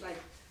have, like,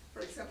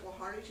 for example,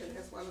 Harlingen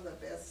has one of the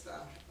best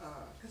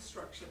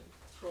construction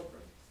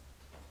programs.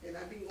 And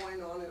I've been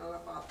going on and on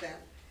about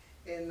that.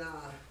 And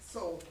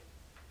so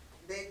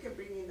they can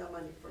bring in the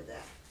money for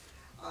that.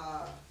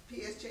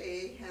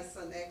 PSJA has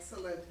an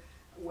excellent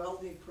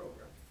welding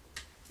program.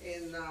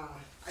 And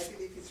I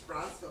believe it's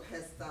Brownsville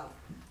has the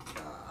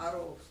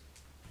auto.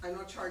 I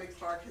know Charlie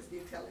Clark has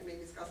been telling me,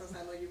 Ms. Casas,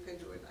 I know you can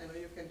do it, I know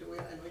you can do it,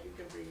 I know you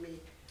can bring me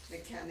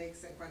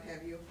mechanics and what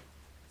have you.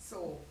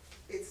 So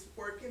it's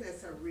working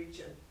as a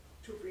region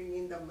to bring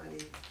in the money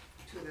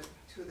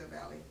to the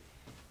valley.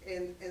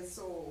 And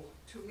so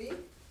to me,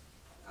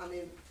 I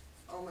mean,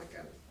 oh my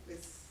God,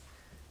 Ms.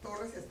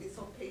 Torres has been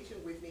so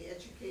patient with me,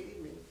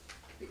 educating me,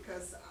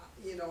 because,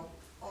 you know,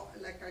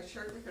 like I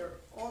shared with her,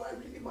 all I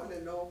really want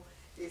to know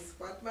is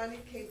what money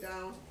came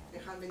down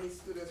and how many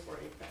students were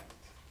impacted.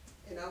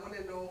 And I want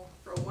to know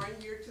from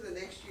 1 year to the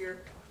next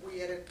year,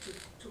 we added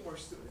two more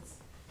students.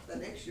 The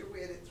next year,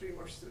 we added 3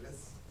 more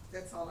students.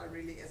 That's all I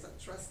really, as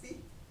a trustee,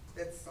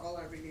 that's all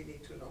I really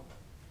need to know.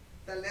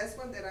 The last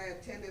one that I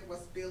attended was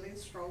building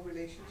strong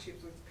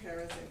relationships with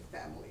parents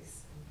and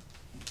families.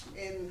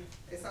 And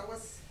as I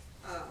was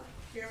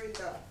hearing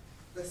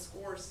the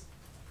scores,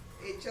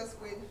 it just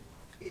went,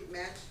 it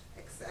matched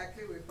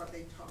exactly with what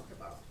they talked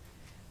about.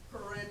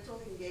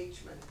 Parental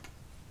engagement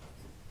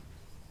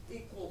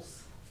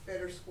equals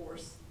better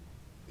scores,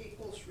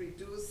 equals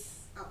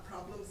reduce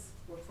problems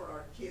for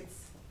our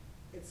kids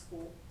in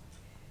school.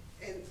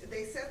 And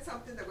they said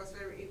something that was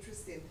very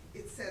interesting.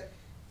 It said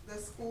the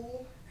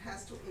school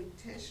has to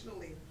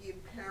intentionally give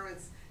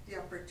parents the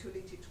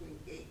opportunity to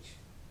engage.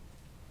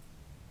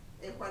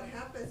 And what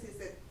happens is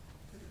that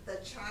the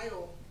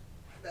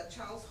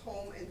child's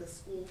home and the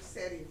school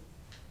setting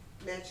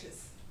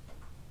matches.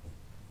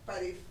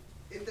 But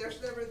if there's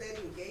never that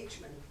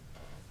engagement,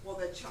 well,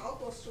 the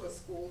child goes to a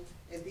school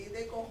and then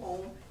they go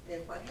home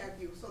and what have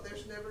you, so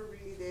there's never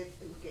really that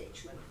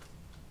engagement.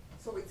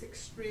 So it's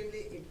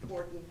extremely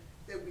important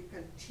that we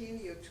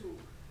continue to,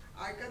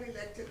 I got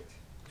elected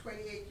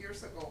 28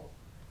 years ago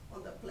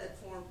on the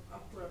platform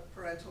of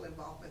parental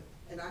involvement,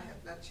 and I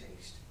have not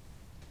changed.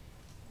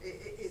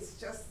 It's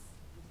just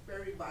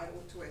very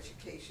vital to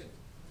education.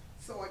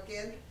 So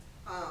again,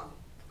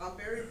 I'm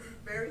very,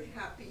 very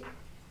happy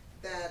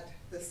that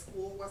the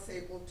school was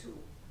able to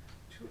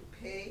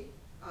pay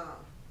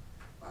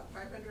about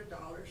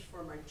 $500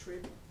 for my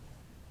trip.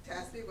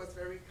 TASB was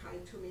very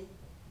kind to me.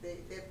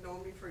 They've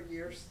known me for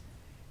years,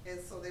 and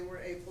so they were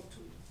able to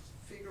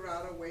figure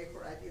out a way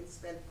where I didn't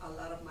spend a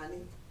lot of money.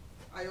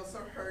 I also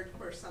heard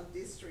where some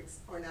districts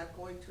are not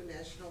going to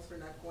nationals, or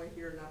not going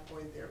here, not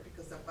going there,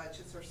 because the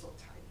budgets are so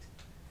tight.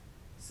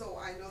 So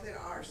I know that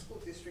our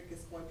school district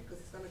is going because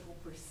it's gonna go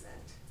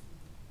percent,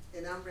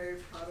 and I'm very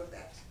proud of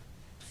that.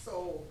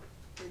 So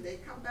when they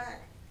come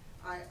back,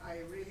 I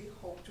really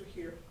hope to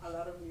hear a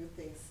lot of new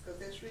things, because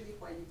that's really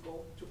why you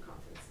go to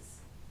conferences,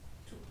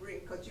 to bring,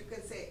 because you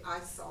can say, I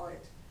saw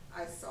it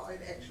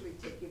actually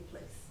taking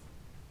place.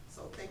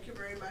 So thank you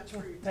very much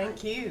for your time.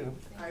 Thank you.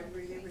 I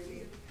really,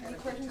 really had Any a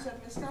good questions time.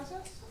 of Ms.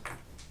 Casas?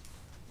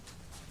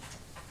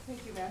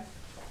 Thank you, ma'am.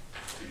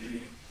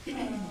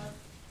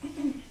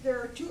 There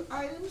are 2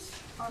 items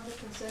on the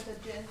consent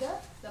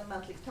agenda, the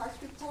monthly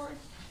tax report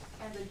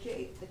and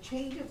the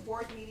change of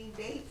board meeting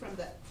date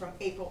from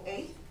April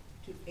 8th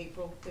to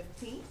April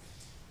 15th.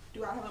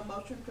 Do I have a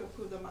motion to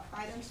approve the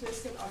items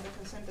listed on the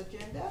consent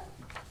agenda?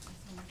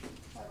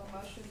 I have a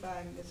motion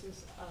by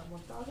Mrs.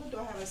 Mortaza. Do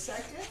I have a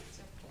second?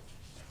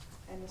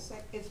 And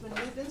it's been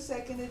moved and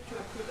seconded to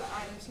approve the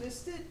items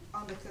listed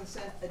on the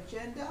consent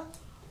agenda.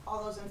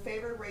 All those in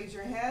favor, raise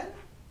your hand.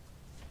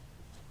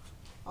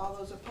 All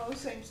those opposed,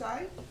 same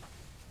sign.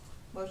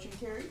 Motion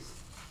carries.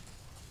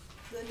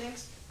 The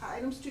next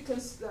items to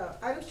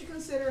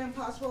consider and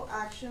possible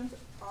actions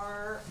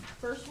are,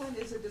 first one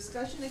is a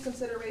discussion and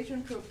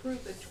consideration to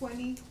approve the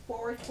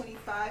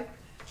 24-25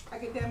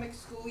 academic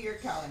school year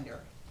calendar.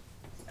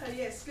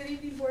 Yes, good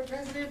evening, board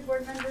president,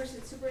 board members,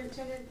 and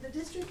superintendent. The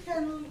district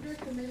calendar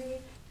committee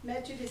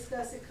met to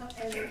discuss it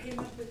and they came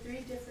up with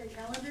 3 different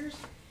calendars.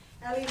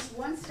 At least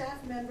one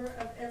staff member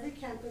of every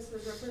campus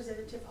was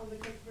represented on the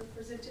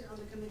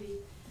committee.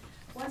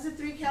 Once the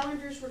 3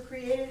 calendars were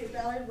created, a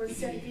ballot was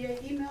sent via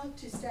email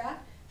to staff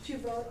to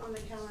vote on the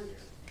calendar.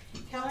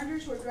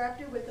 Calendars were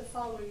drafted with the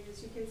following,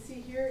 as you can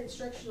see here: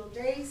 instructional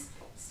days,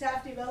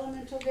 staff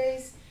developmental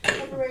days,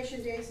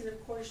 preparation days, and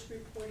of course,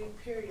 reporting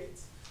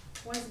periods.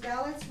 Once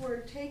ballots were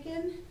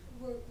taken,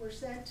 were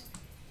sent,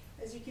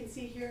 as you can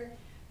see here,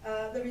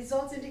 the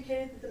results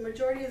indicated that the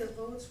majority of the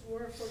votes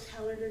were for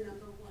calendar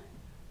number 1,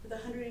 with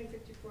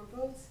 154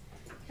 votes.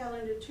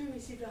 Calendar 2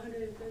 received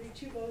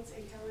 132 votes,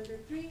 and calendar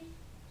 3,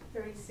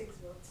 36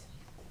 votes.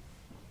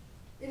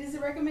 It is a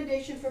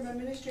recommendation from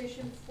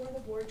administration for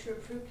the board to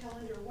approve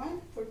calendar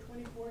 1 for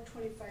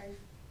 24-25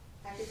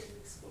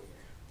 academic school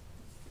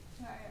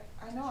year.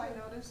 I know I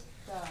noticed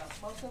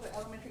most of the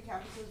elementary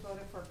campuses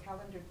voted for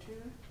calendar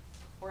 2,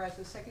 whereas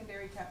the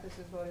secondary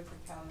campuses voted for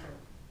calendar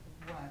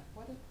 1.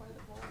 What was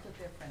the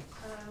difference?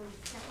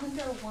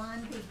 Calendar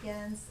 1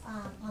 begins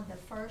on the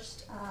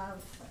first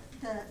of,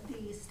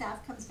 the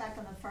staff comes back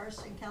on the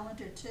 1st, and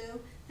calendar 2,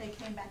 they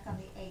came back on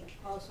the 8th.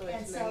 Also,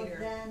 And it's so later.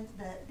 then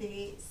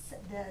the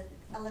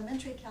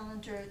elementary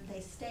calendar,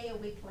 they stay a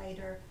week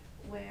later,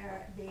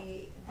 where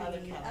the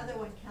Other other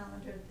one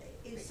calendar,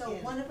 so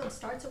Begin. one of them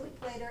starts a week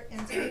later,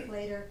 ends a week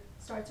later,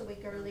 starts a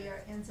week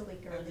earlier, ends a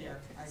week earlier.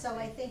 So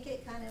I think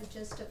it kind of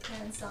just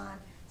depends on,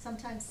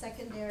 sometimes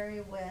secondary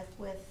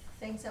with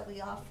things that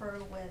we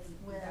offer with,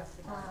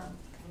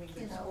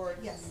 you know, sports,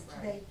 yes,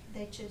 right.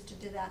 they choose to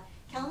do that.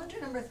 Calendar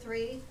number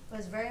 3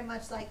 was very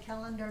much like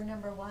calendar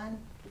number 1.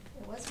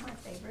 It was my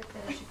favorite,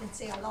 but as you can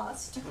see, I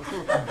lost.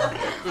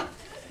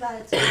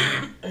 But,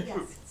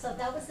 yes, so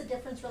that was the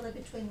difference really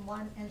between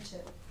 1 and 2.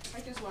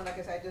 I just want, like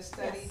I said, I just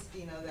studied, Yes.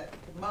 you know, that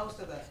most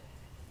of the,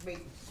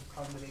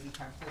 call them the baby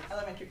campuses,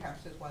 elementary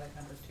campuses wanted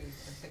number 2,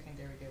 and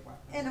secondary did want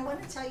number And I 1.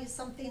 want to tell you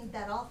something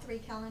that all 3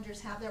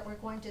 calendars have that we're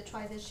going to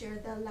try this year.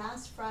 The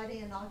last Friday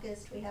in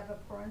August, we have a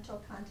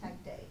parental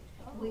contact day.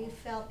 We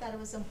felt that it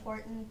was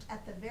important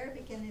at the very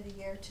beginning of the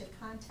year to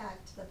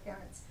contact the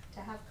parents, to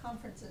have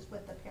conferences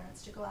with the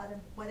parents, to go out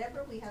and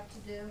whatever we have to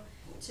do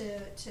to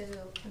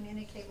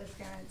communicate with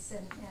parents.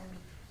 And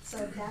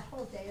so that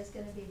whole day is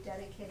going to be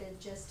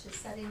dedicated just to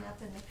setting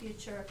up in the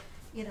future,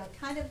 you know,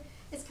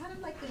 it's kind of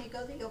like when you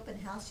go to the open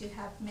house, you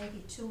have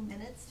maybe 2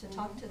 minutes to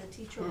talk to the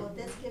teacher. Well,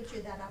 this gives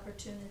you that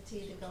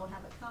opportunity to go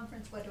have a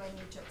conference. What do I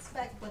need to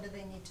expect? What do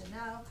they need to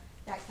know?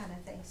 That kind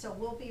of thing. So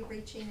we'll be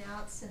reaching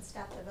out since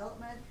staff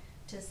development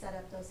to set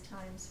up those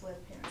times with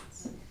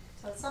parents.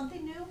 So it's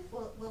something new.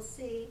 We'll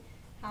see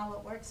how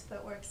it works,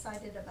 but we're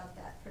excited about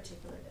that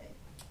particular day.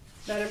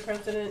 Madam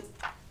President,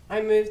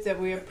 I move that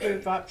we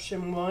approve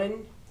option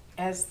 1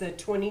 as the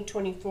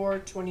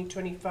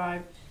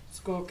 2024-2025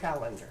 school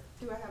calendar.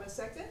 Do I have a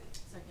second?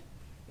 Second.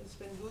 It's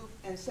been moved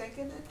and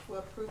seconded to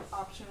approve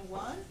option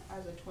 1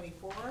 as a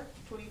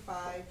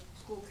 24-25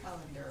 school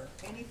calendar.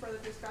 Any further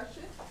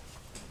discussion?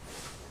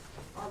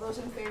 All those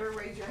in favor,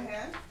 raise your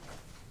hand.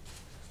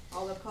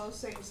 All opposed,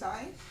 same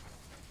sign.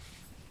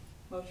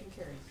 Motion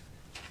carries.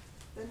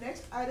 The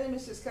next item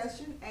is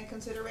discussion and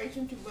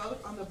consideration to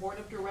vote on the Board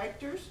of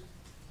Directors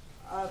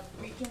of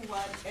Region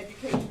 1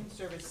 Education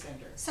Service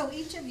Center. So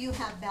each of you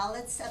have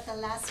ballots. At the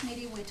last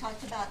meeting, we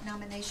talked about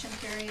nomination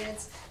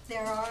periods.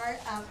 There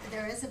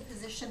is a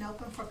position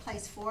open for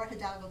place 4,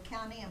 Hidalgo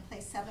County, and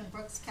place 7,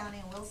 Brooks County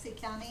and Wilsey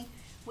County.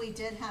 We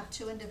did have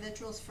 2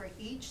 individuals for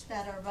each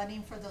that are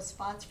running for those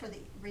spots for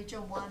the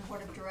Region 1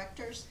 Board of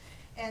Directors.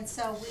 And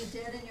so we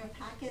did in your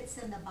packets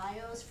and the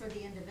bios for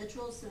the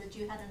individuals so that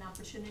you had an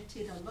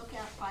opportunity to look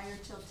at prior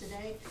till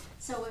today.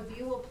 So if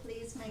you will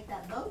please make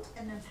that vote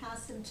and then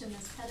pass them to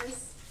Ms.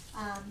 Pettis.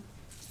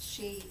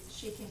 She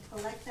can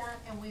collect that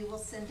and we will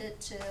send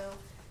it to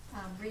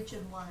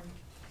Region 1.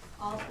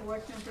 All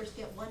board members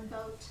get 1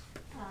 vote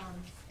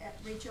at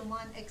Region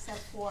 1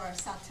 except for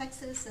South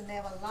Texas, and they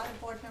have a lot of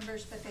board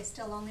members, but they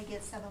still only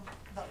get 7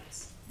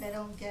 votes. They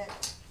don't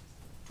get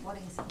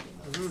 20-something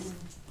votes.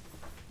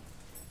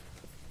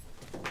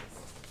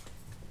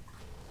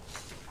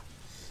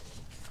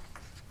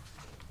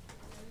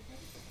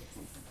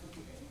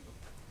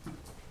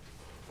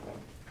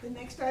 The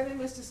next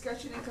item is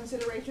discussion and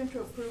consideration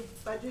to approve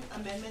budget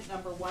amendment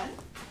number 1.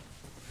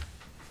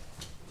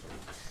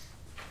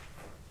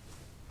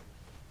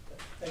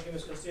 Thank you,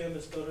 Ms. Castillo,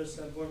 Ms. Flores,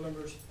 and board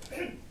members.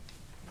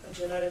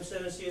 Agenda item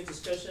 7C is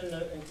discussion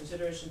and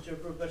consideration to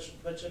approve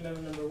budget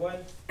amendment number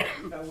 1.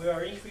 We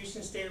are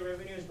increasing state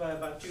revenues by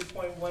about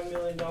 $2.1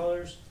 million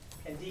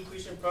and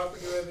decreasing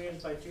property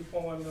revenues by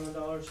 $2.1 million.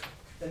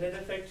 The net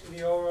effect to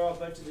the overall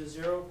budget is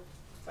 0.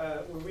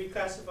 We're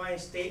reclassifying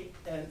state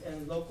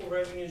and local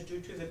revenues due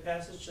to the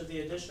passage of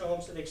the additional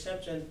homestead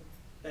exemption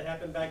that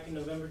happened back in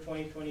November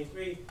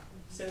 2023.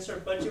 Since our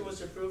budget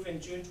was approved in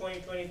June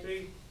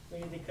 2023, we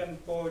need to come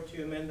forward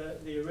to amend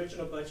the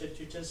original budget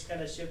to just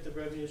kind of shift the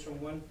revenues from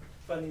one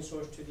funding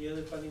source to the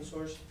other funding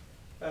source.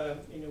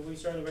 We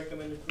certainly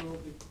recommend approval.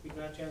 We can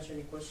answer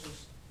any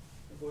questions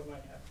the board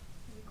might have.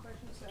 Any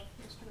questions,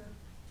 Mr.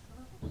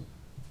 Ramos?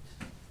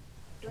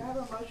 Do I have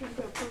a motion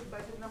to approve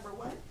budget number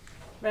 1?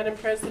 Madam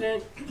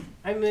President,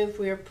 I move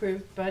we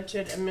approve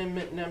budget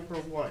amendment number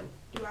 1.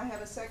 Do I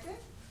have a second?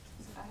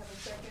 I have a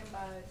second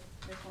by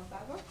Ms.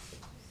 Montalvo.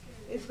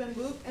 It's been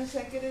moved and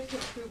seconded to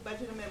approve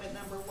budget amendment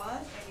number 1.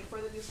 Any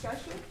further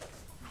discussion?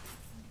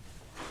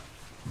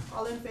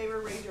 All in favor,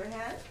 raise your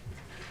hand.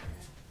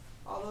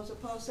 All those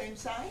opposed, same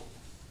sign.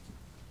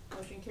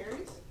 Motion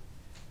carries.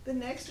 The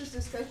next is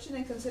discussion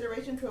and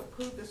consideration to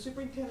approve the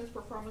superintendent's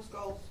performance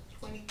goals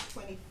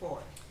 2024.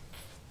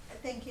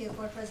 Thank you,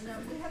 Board President.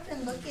 We have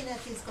been looking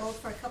at these goals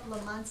for a couple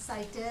of months.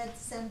 I did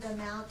send them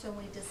out and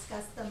we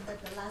discussed them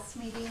at the last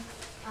meeting.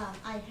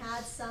 I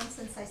had some,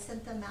 since I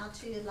sent them out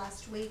to you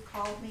last week,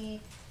 called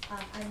me.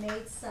 I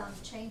made some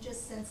changes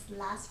since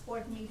last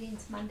board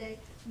meeting's Monday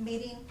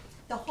meeting.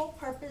 The whole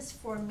purpose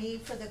for me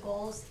for the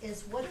goals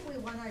is what do we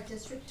want our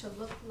district to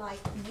look like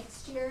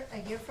next year,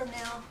 a year from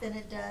now, than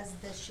it does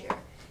this year.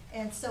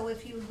 And so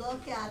if you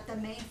look at the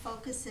main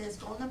focus is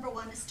goal number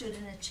 1 is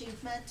student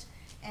achievement.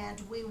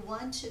 And we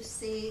want to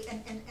see,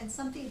 and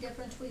something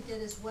different we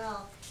did as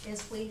well,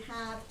 is we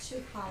have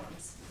 2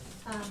 columns.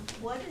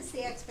 What is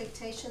the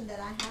expectation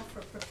that I have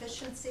for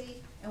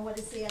proficiency, and what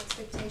is the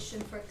expectation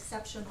for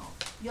exceptional?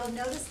 You'll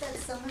notice that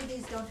some of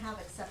these don't have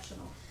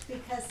exceptional,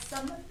 because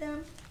some of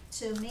them,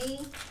 to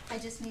me, I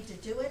just need to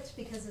do it,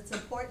 because it's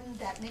important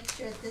that next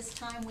year at this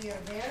time we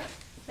are there.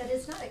 But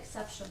it's not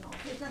exceptional.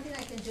 There's nothing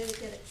I can do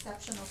to get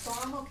exceptional. So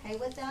I'm okay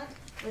with that,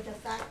 with the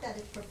fact that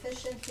it's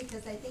proficient,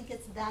 because I think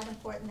it's that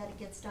important that it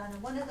gets done.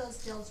 And one of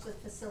those deals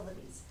with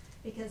facilities,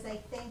 because I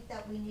think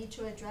that we need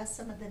to address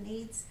some of the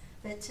needs.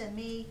 But to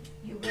me,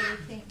 you really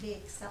can't be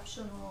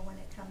exceptional when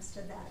it comes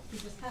to that. You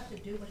just have to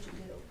do what you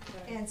do.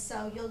 Right. And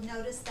so you'll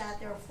notice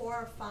that there are 4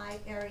 or 5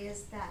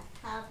 areas that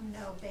have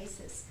no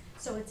basis.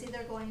 So it's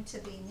either going to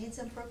be needs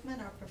improvement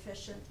or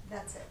proficient.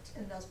 That's it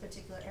in those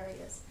particular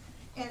areas.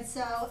 And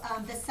so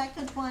the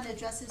second one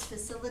addresses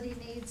facility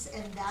needs,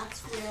 and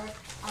that's where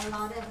a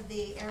lot of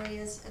the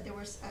areas, there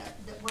was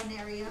the one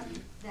area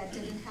that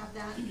didn't have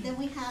that. Then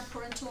we have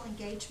parental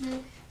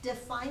engagement,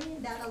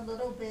 defining that a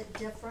little bit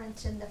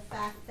different in the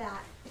fact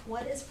that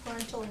what is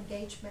parental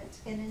engagement?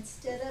 And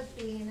instead of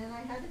being, and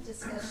I had a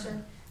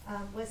discussion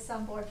with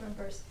some board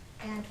members,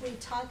 and we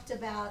talked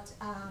about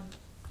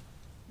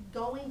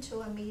going to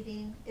a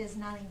meeting is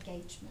not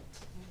engagement.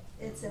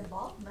 It's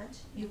involvement.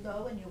 You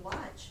go and you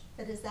watch,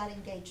 but is that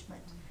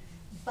engagement?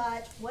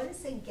 But what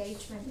is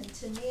engagement? And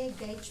to me,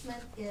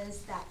 engagement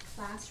is that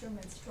classroom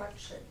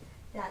instruction.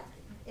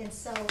 And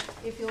so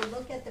if you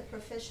look at the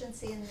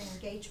proficiency and the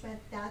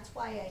engagement, that's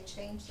why I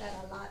changed that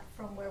a lot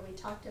from where we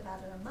talked about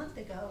it a month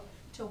ago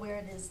to where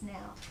it is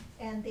now.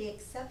 And the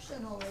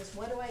exceptional is,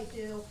 what do I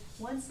do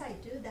once I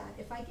do that?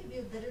 If I give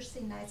you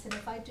literacy nights and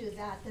if I do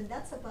that, then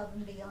that's above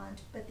and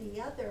beyond. But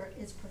the other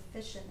is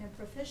proficient, and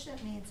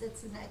proficient means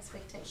it's an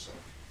expectation.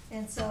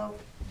 And so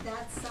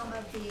that's some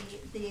of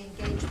the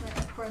engagement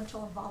of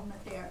parental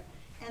involvement there.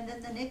 And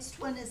then the next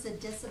one is a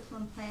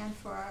discipline plan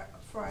for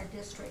our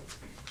district.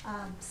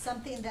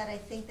 Something that I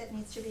think that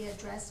needs to be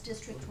addressed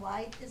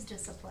district-wide is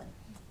discipline,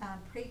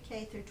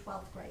 pre-K through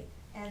 12th grade.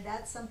 And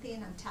that's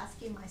something I'm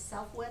tasking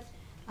myself with,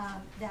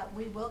 that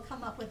we will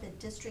come up with a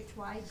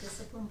district-wide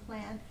discipline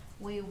plan.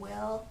 We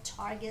will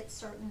target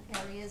certain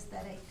areas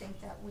that I think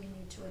that we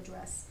need to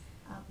address.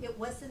 It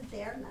wasn't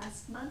there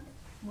last month.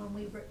 When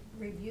we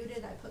reviewed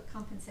it, I put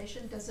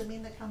compensation. Doesn't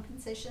mean that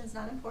compensation is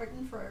not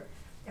important for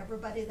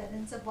everybody that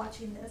ends up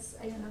watching this.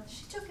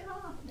 She took it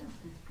off. No.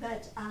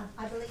 But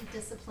I believe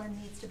discipline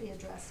needs to be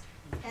addressed.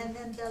 And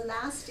then the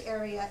last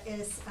area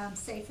is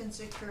safe and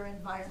secure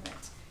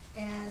environment.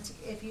 And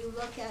if you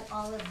look at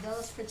all of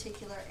those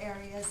particular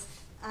areas,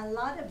 a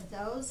lot of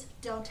those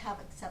don't have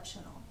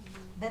exceptional,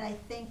 but I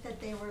think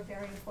that they were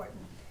very important.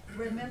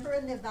 Remember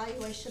in the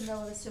evaluation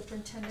though, the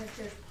superintendent,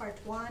 there's part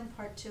 1,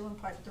 part 2,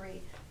 and part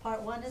 3.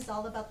 Part 1 is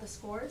all about the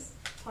scores,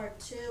 part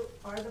 2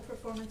 are the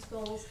performance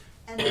goals,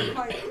 and then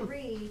part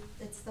 3,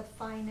 it's the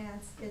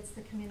finance, it's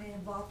the community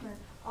involvement.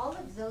 All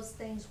of those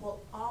things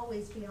will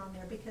always be on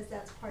there because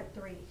that's part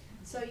 3.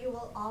 So you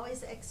will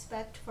always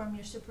expect from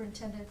your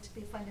superintendent to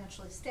be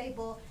financially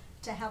stable,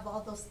 to have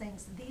all those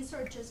things. These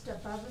are just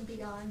above and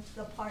beyond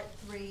the part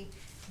 3,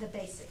 the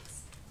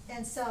basics.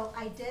 And so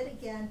I did,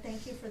 again,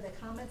 thank you for the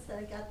comments that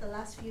I got the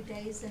last few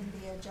days and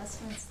the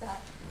adjustments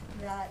that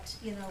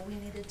we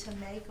needed to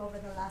make over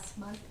the last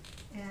month.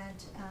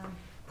 And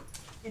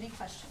any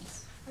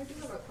questions? I do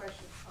have a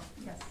question. Oh,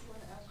 yes. You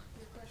want to ask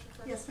your question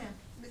first? Yes, ma'am.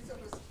 Ms.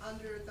 Silvers,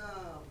 under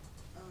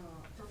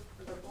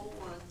the goal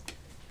 1,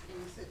 you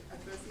said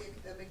address the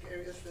academic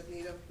areas that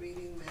need of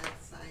reading,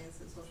 math, science,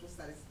 and social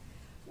studies.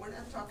 we're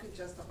not talking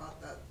just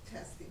about the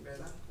testing,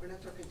 ¿verdad? We're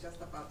not talking just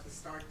about the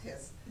STAR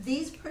test.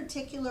 These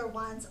particular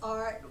ones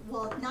are,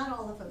 well, not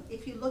all of them.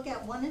 If you look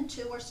at 1 and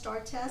 2 are STAR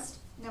test,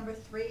 number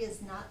 3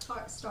 is not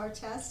STAR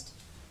test.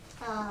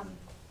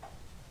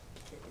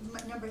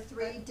 Number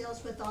 3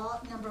 deals with all,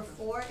 number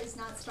 4 is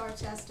not STAR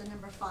test, and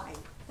number 5,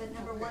 but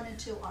number 1 and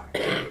 2 are.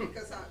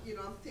 Because, you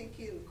know, I'm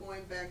thinking,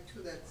 going back to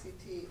that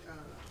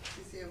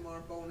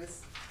CCMR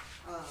bonus,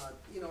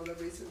 you know, the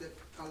reason that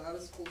a lot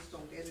of schools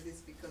don't get it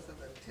is because of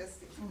the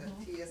testing, the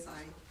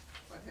TSI,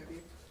 what have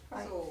you.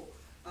 Right.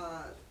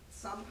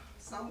 So,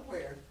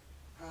 somewhere,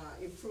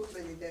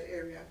 improvement in that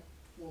area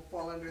will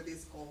fall under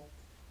this goal.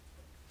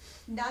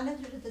 Not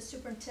under the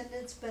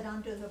superintendents, but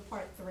under the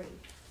part 3.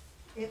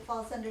 It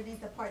falls underneath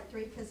the part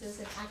 3 because there's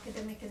an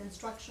academic and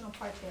instructional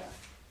part there.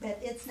 But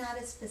it's not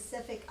a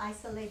specific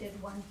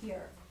isolated one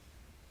here.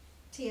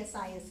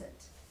 TSI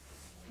isn't.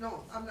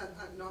 No, I'm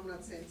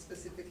not saying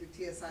specifically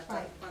TSI,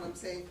 Right. but I'm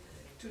saying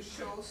to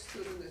show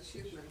student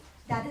achievement.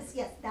 That is,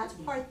 yes, that's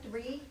part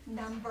 3,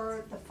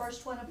 the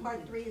first one of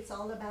part 3, it's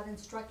all about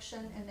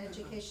instruction and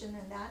education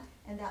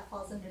and that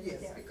falls underneath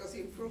there. Yes, because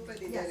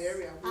improvement in Yes, that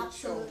area will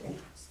show absolutely.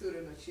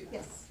 student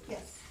achievement.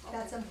 Yes,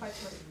 that's in part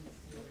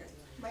 3. Okay.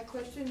 My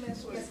question,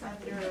 Ms., was Yes, ma'am.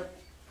 under,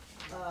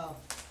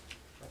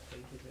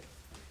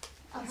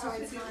 I'm sorry,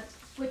 it's not,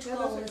 which No,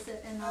 goal that's is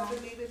it in, I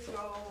believe it's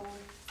goal,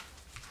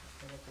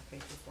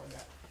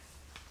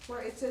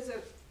 where it says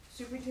that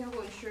superintendent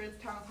will ensure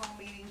town hall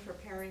meetings for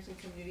parents and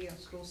community on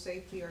school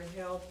safety are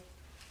held.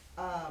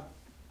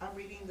 I'm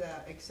reading the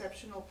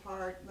exceptional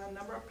part, the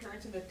number of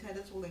parents in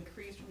attendance will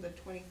increase from the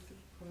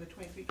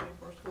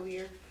 23-24 school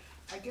year.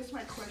 I guess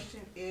my question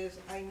is,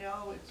 I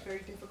know it's very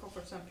difficult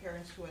for some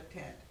parents to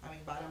attend. I mean,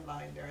 bottom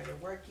line, they're either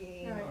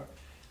working Right. or,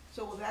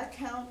 so will that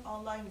count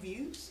online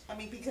views? I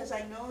mean, because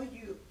I know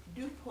you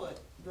do put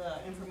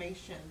the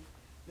information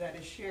that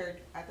is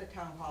shared at the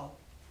town hall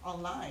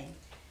online.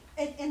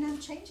 and I'm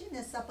changing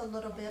this up a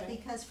little bit Okay.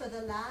 because for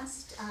the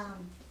last,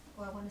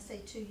 I wanna say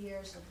 2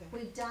 years, Okay.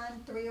 we've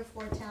done 3 or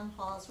 4 town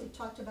halls, we've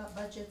talked about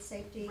budget,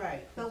 safety.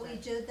 Right, But we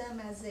okay. do them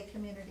as a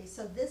community,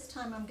 so this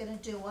time I'm gonna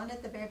do one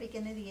at the very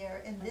beginning of the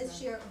year, and this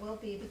Okay. year it will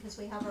be, because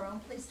we have our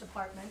own police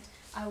department.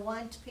 I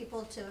want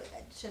people to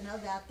know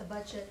that, the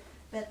budget,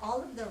 but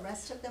all of the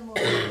rest of them will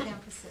be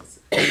campuses.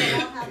 So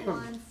I'll have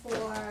one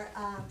for,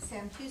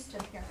 Sam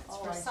Houston parents,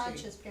 Oh, for I see.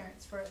 Sanchez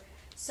parents,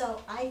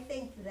 so I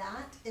think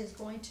that is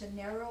going to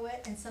narrow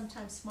it, and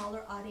sometimes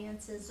smaller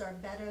audiences are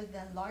better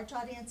than large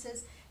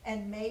audiences,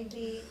 and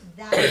maybe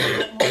that will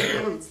get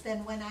more parents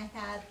than when I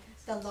had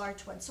the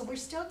large one. So we're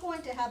still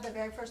going to have the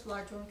very first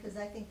large one, because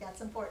I think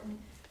that's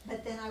important,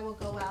 but then I will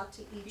go out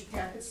to Be each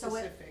parent. campus So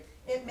specific.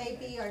 it may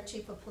be our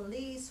chief of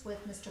police with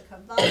Mr.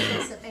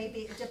 Cavazos, it may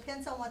be, it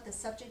depends on what the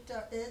subject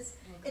is.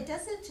 It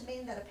doesn't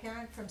mean that a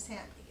parent from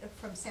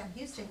Sam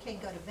Houston can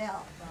go to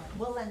Bell.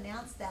 We'll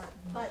announce that,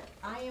 but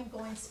I am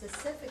going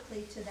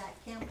specifically to that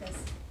campus,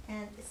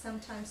 and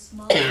sometimes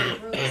smaller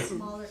groups,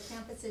 smaller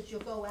campuses,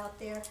 you'll go out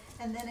there,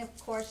 and then of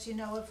course, you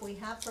know, if we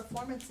have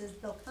performances,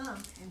 they'll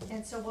come.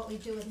 And so what we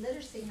do with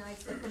literacy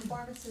nights, the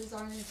performances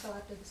aren't until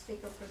after the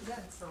speaker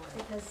presents,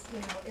 because, you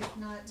know, if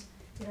not,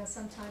 you know,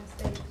 sometimes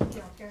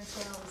parents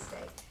don't always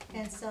stay.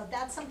 And so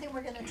that's something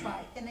we're gonna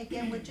try. And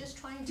again, we're just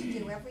trying to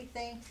do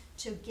everything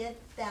to get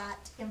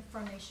that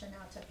information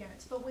out to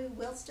parents. But we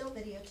will still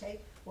videotape,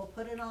 we'll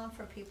put it on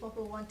for people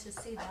who want to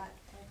see that.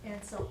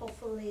 And so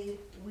hopefully,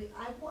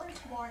 I want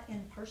more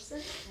in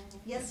person.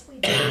 Yes, we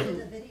do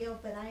the video,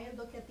 but I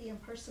look at the in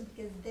person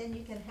because then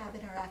you can have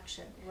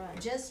interaction. Right.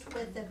 Just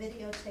with the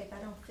videotape, I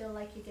don't feel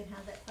like you can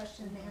have that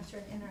question and answer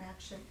and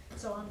interaction.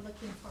 So I'm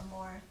looking for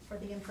more for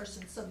the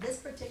in-person. So this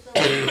particular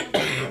one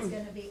is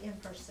gonna be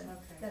in-person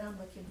Okay. that I'm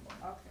looking for.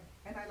 Okay,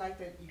 and I like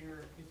that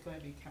it's gonna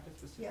be campus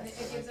specific. And Yes.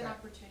 it I gives like an that.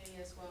 opportunity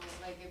as well,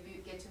 like if you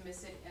get to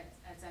miss it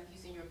at Sam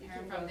Houston, you're a You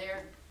parent can from go.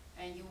 there,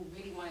 and you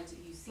really wanted to,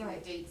 you see the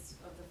Right. dates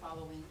of the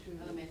following To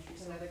elementary,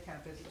 so. another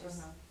campus,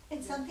 Just-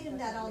 And something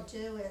that I'll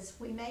do is,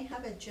 we may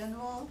have a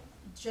general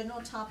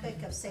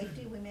topic of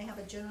safety, we may have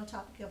a general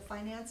topic of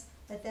finance,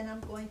 but then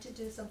I'm going to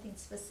do something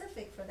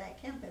specific for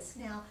that campus.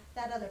 Now,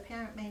 that other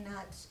parent may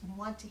not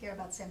want to hear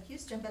about Sam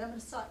Houston, but I'm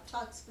gonna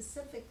talk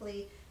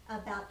specifically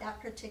about that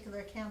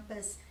particular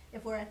campus.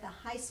 If we're at the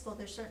high school,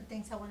 there's certain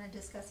things I wanna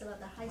discuss about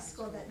the high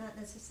school that not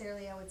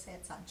necessarily I would say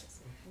at Sanchez.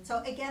 So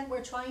again,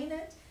 we're trying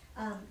it.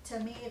 To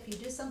me, if you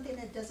do something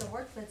that doesn't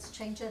work, let's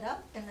change it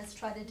up and let's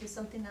try to do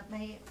something that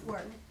may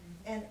work.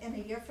 And in a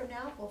year from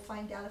now, we'll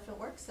find out if it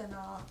works, and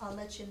I'll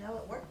let you know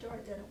it worked or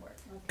it didn't work.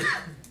 Okay.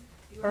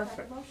 You want to Perfect.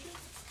 have a motion?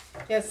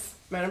 Yes,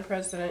 Madam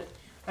President,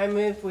 I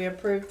move we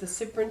approve the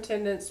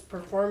superintendent's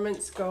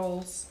performance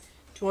goals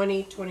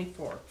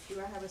 2024.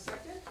 Do I have a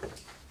second?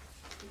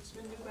 It's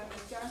been moved by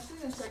Ms. Johnson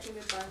and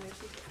seconded by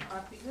Mrs.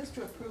 Martinez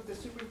to approve the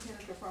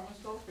superintendent's performance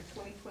goals for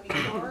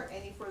 2024.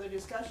 Any further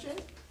discussion?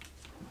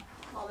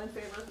 All in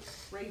favor,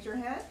 raise your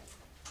hand.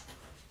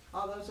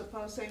 All those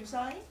opposed, same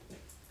sign.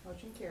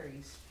 Motion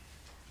carries.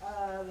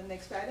 The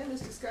next item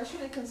is discussion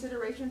and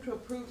consideration to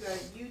approve the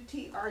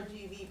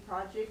UTRGV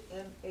project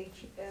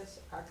MHS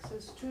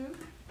Access to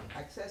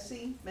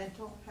Accessing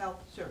Mental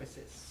Health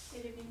Services.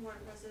 Good evening, Board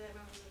President,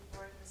 members of the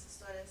board, Mrs.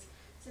 Flores.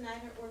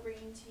 Tonight, we're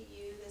bringing to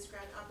you this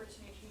grant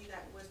opportunity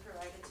that was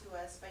provided to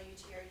us by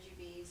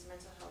UTRGV's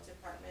Mental Health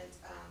Department,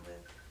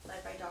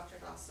 led by Dr.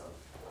 Lasso.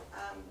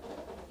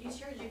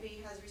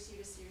 UTRGV has received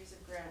a series of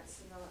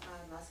grants in the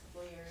last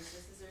couple of years.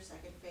 This is their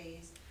second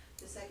phase.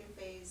 The second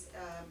phase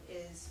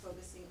is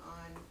focusing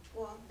on,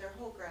 well, their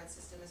whole grant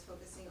system is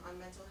focusing on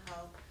mental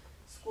health,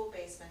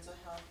 school-based mental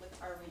health with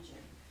our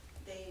region.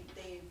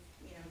 They've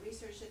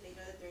researched it, they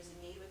know that there's a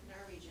need within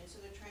our region,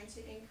 so they're trying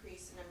to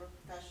increase the number of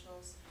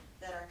professionals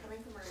that are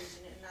coming from our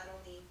region, and not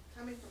only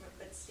coming from it,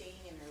 but staying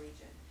in our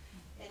region.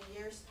 In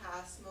years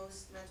past,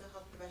 most mental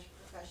health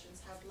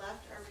professions have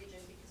left our region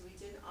because we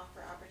didn't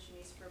offer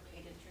opportunities for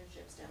paid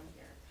internships down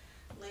here.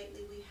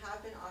 Lately, we have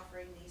been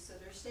offering these, so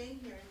they're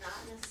staying here, not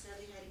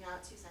necessarily heading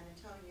out to San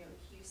Antonio,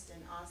 Houston,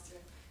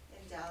 Austin,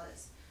 and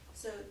Dallas.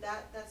 So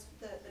that's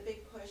the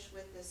big push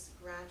with this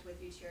grant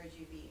with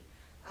UTRGV.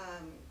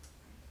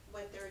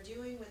 What they're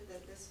doing with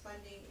this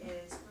funding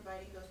is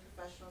providing those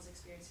professionals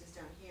experiences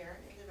down here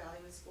in the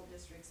Valley with school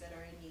districts that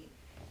are in need.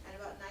 And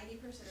about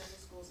 90% of the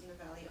schools in the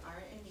Valley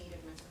are in need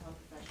of mental health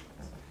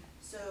professionals.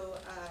 So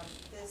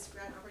this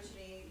grant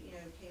opportunity,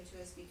 came to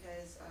us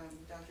because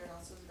Dr.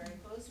 also is very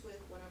close with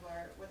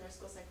our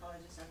school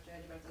psychologist, Dr.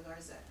 Edberto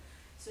Garza.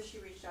 So she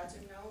reached out to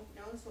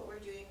knows what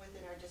we're doing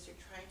within our district,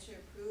 trying to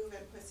improve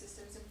and put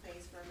systems in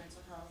place for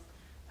mental health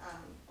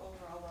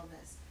overall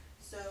wellness.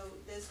 So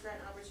this grant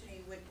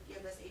opportunity would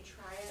give us a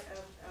triad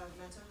of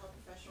mental health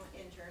professional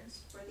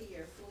interns for the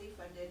year, fully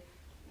funded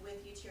with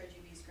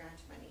UTRGV's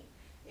grant money.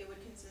 It would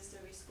consist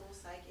of a school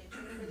psych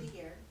intern for the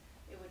year.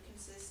 It would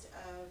consist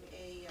of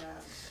a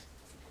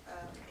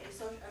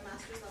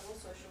master's level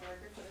social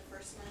worker for the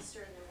first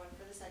semester, and then one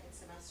for the second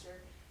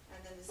semester, and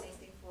then the same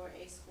thing for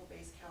a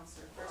school-based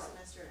counselor, first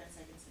semester and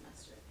second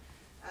semester.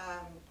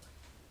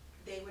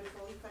 They would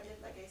fully fund it,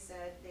 like I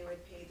said. They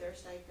would pay their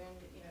stipend,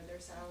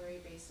 their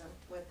salary based on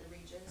what the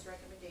region's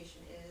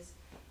recommendation is,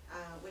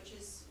 which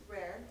is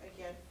rare,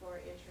 again, for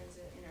interns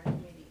in our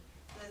community.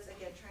 That's,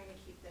 again, trying to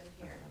keep them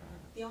here.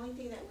 The only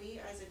thing that we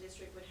as a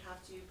district would have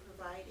to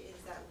provide is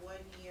that 1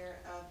 year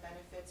of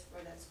benefits for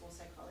that school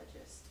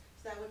psychologist.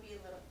 So that would be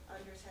a little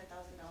under $10,000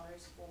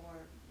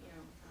 for,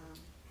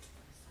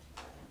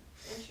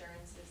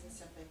 insurances and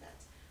stuff like that.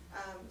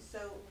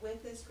 So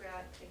with this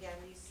grant, again,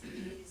 these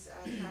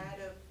triad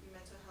of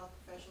mental health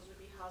professionals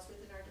would be housed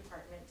within our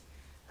department,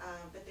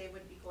 but they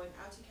would be going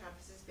out to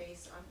campuses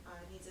based on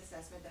needs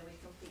assessment that we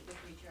complete with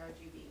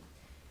UTRGV.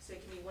 So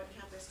it can be 1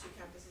 campus, 2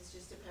 campuses,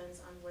 just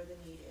depends on where the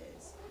need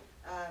is.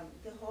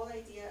 The whole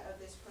idea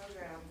of this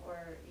program,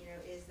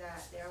 is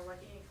that they are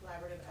working in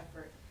collaborative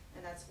effort,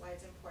 and that's why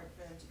it's important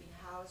for them to be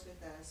housed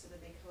with us so that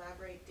they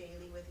collaborate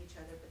daily with each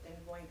other, but then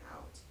going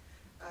out.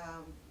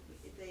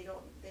 They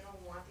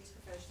don't want these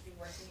professionals to be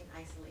working in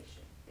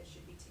isolation. It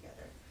should be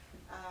together.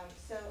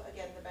 So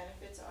again, the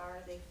benefits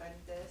are they fund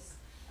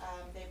this.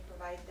 They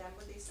provide them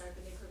with a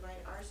stipend. They provide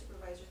our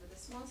supervisors with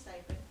a small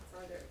stipend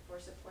for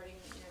supporting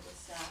the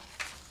staff.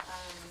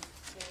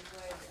 They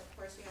would, of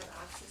course, we have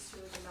access to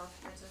the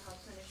mental health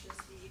clinicians,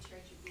 the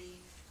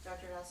UTRGV.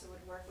 Dr. also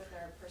would work with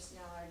our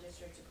personnel, our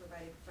district, to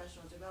provide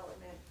professional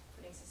development,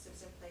 putting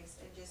systems in place,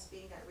 and just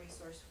being that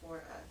resource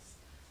for us.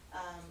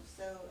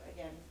 So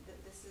again,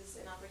 this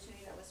is an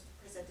opportunity that was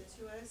presented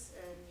to us,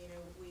 and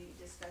we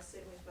discussed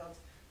it, and we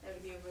felt that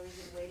would be a really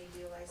good way to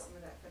utilize some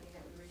of that funding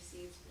that we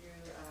received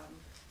through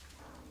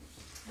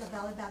The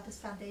Valley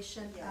Baptist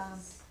Foundation,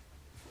 yes.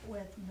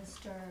 With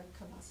Mr.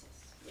 Cavazos.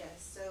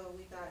 Yes, so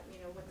we thought,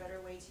 what better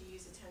way to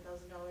use the $10,000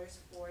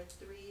 for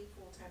 3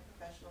 full-time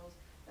professionals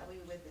that we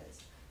with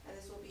this. And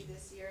this will be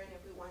this year, and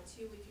if we want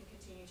to, we can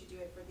continue to do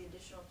it for the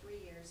additional 3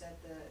 years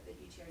that the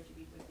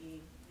UTRGV would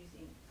be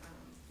using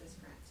this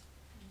grant.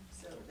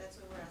 So that's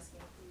what we're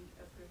asking, if we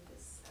approve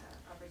this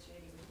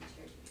opportunity with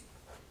UTRGV.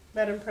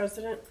 Madam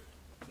President,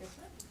 Yes,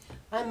 ma'am.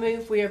 I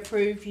move we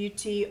approve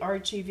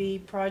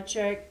UTRGV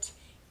project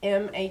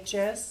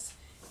MHS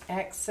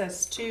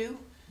Access to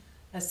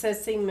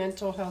Assessing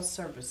Mental Health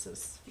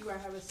Services. Do I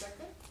have a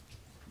second?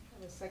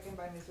 I have a second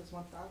by Mrs.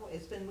 Montalvo.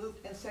 It's been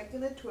moved and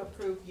seconded to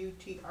approve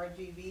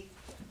UTRGV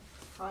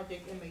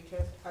project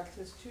MHS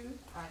Access to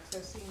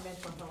Accessing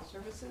Mental Health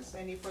Services.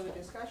 Any further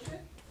discussion?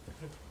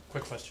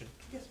 Quick question.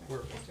 Yes, ma'am.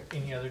 Were Yes, sir.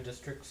 any other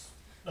districts?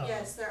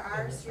 Yes, there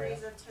are in a this series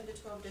grant? of 10 to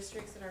 12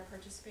 districts that are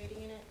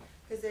participating in it,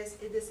 because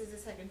this is the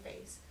second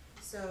phase.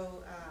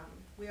 So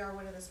we are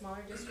one of the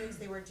smaller districts.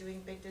 They were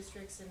doing big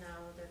districts, and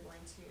now they're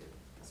going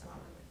to smaller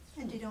ones.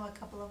 And do you know a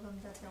couple of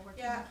them that they're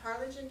working Yeah, on?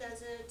 Harlingen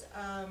does it,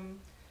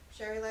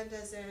 Sherryland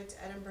does it,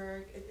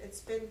 Edinburgh. It's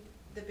been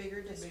the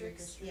bigger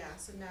districts. districts. Yeah,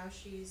 so now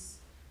she's,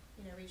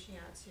 reaching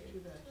out to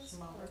the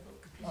smaller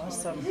folks.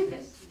 Awesome.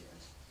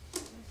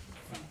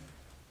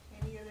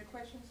 Any other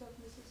questions of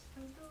Mrs.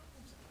 Pinto?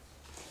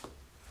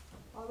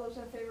 All those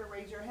in favor,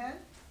 raise your hand.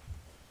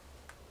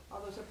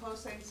 All those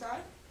opposed, same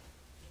side.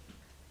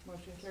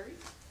 Motion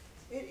carries.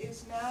 It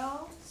is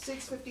now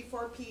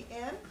 6:54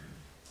 PM,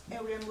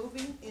 and we are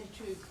moving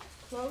into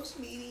closed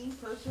meeting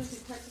pursuant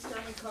to Texas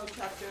Government Code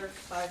Chapter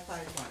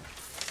 551.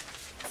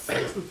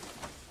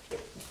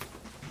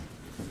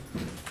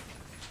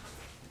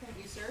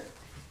 Thank you, sir.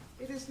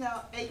 It is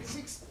now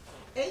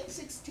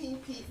 8:16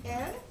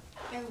 PM,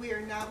 and we are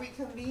now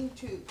reconvening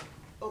to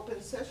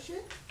open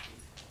session.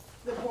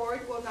 The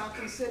board will now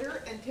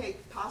consider and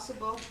take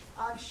possible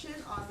action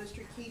on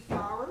Mr. Keith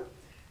Bauer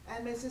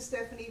and Mrs.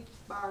 Stephanie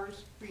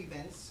Bauer's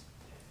grievance.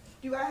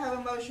 Do I have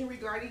a motion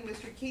regarding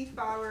Mr. Keith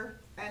Bauer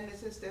and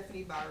Mrs.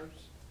 Stephanie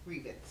Bauer's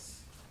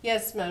grievance?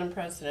 Yes, Madam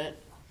President.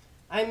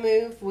 I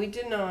move we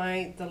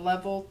deny the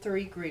level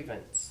 3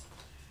 grievance.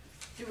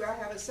 Do I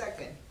have a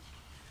second?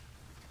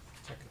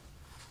 Second.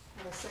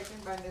 I have a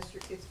second by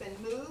Mr., it's been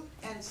moved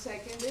and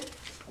seconded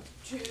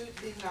to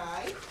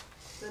deny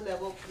the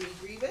level 3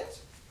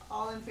 grievance.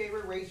 All in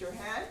favor, raise your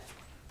hand.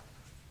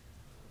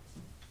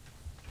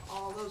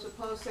 All those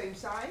opposed, same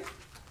sign.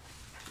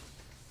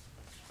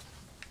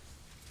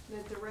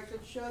 Let the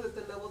record show that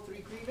the level 3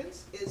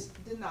 grievance is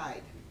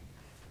denied.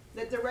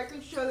 Let the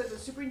record show that the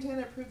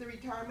superintendent approved the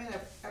retirement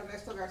of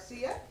Ernesto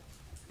Garcia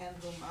and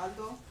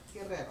Romaldo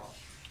Guerrero.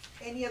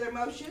 Any other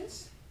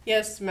motions?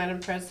 Yes,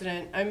 Madam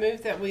President. I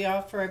move that we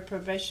offer a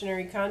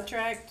probationary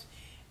contract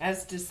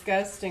as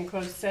discussed in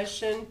closed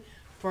session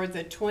for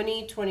the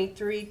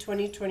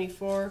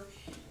 2023-2024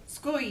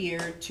 school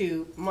year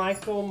to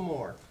Michael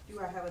Moore. Do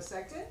I have a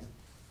second?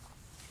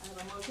 I have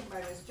a motion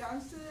by Ms.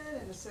 Johnson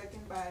and a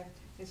second by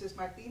Mrs.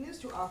 Martinez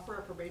to offer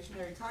a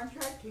probationary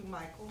contract to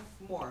Michael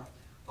Moore.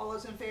 All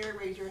those in favor,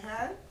 raise your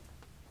hand.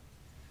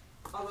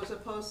 All those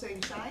opposed,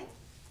 same sign.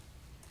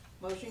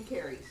 Motion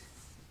carries.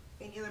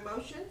 Any other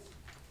motions?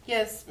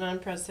 Yes, Madam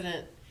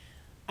President.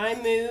 I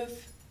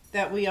move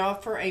that we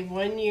offer a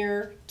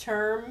 1-year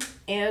term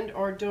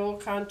and/or dual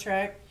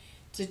contract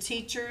to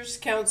teachers,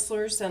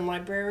 counselors, and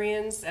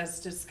librarians as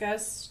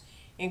discussed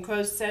in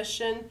closed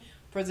session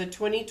for the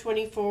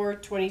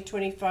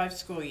 2024-2025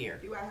 school year.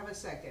 Do I have a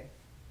second?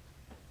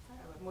 I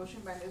have a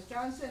motion by Ms.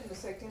 Johnson and a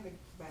second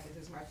by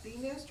Mrs.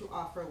 Martinez to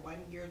offer a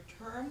 1-year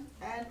term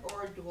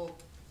and/or dual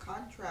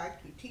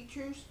contract to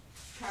teachers,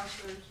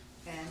 counselors,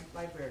 and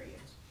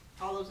librarians.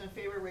 All those in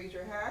favor, raise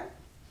your hand.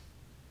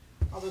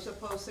 All those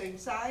opposed, same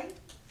sign.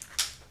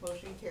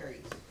 Motion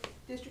carries.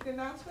 District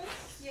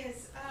announcements?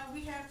 Yes,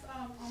 we have,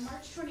 on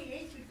March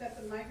 28th, we've got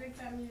the Migrant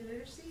Family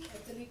Literacy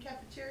at the Lee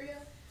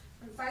Cafeteria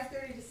from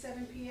 5:30 to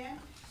 7 p.m.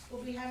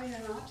 We'll be having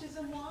an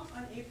autism walk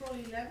on April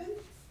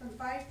 11th from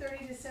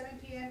 5:30 to 7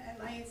 p.m. at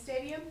Lion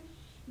Stadium.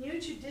 New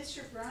to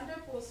district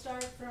roundup will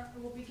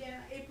begin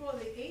April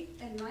the 8th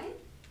and 9th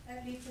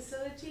at Lee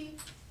facility.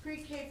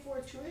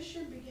 Pre-K4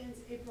 tuition begins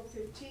April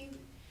 15th,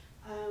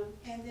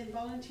 and then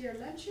volunteer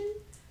luncheon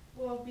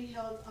will be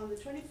held on the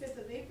 25th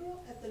of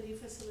April at the Lee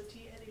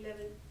facility at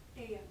 11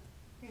 a.m.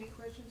 Any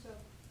questions of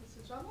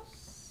Mrs.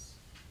 Ramos?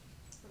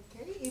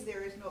 Okay, if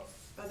there is no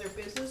other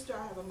business, do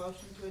I have a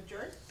motion to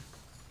adjourn?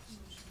 I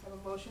have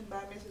a motion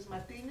by Mrs.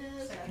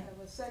 Martinez, I have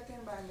a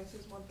second by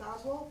Mrs.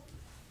 Montalvo.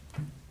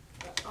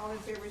 All in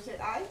favor say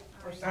aye,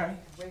 or sorry,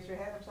 raise your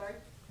hand, I'm sorry.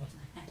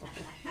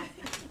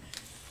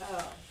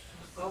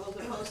 All those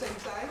opposed, same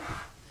sign.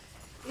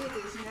 It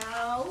is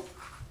now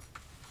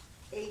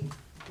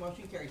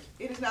motion carries.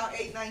 It is now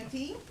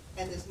 8:19,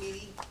 and this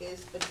meeting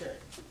is adjourned.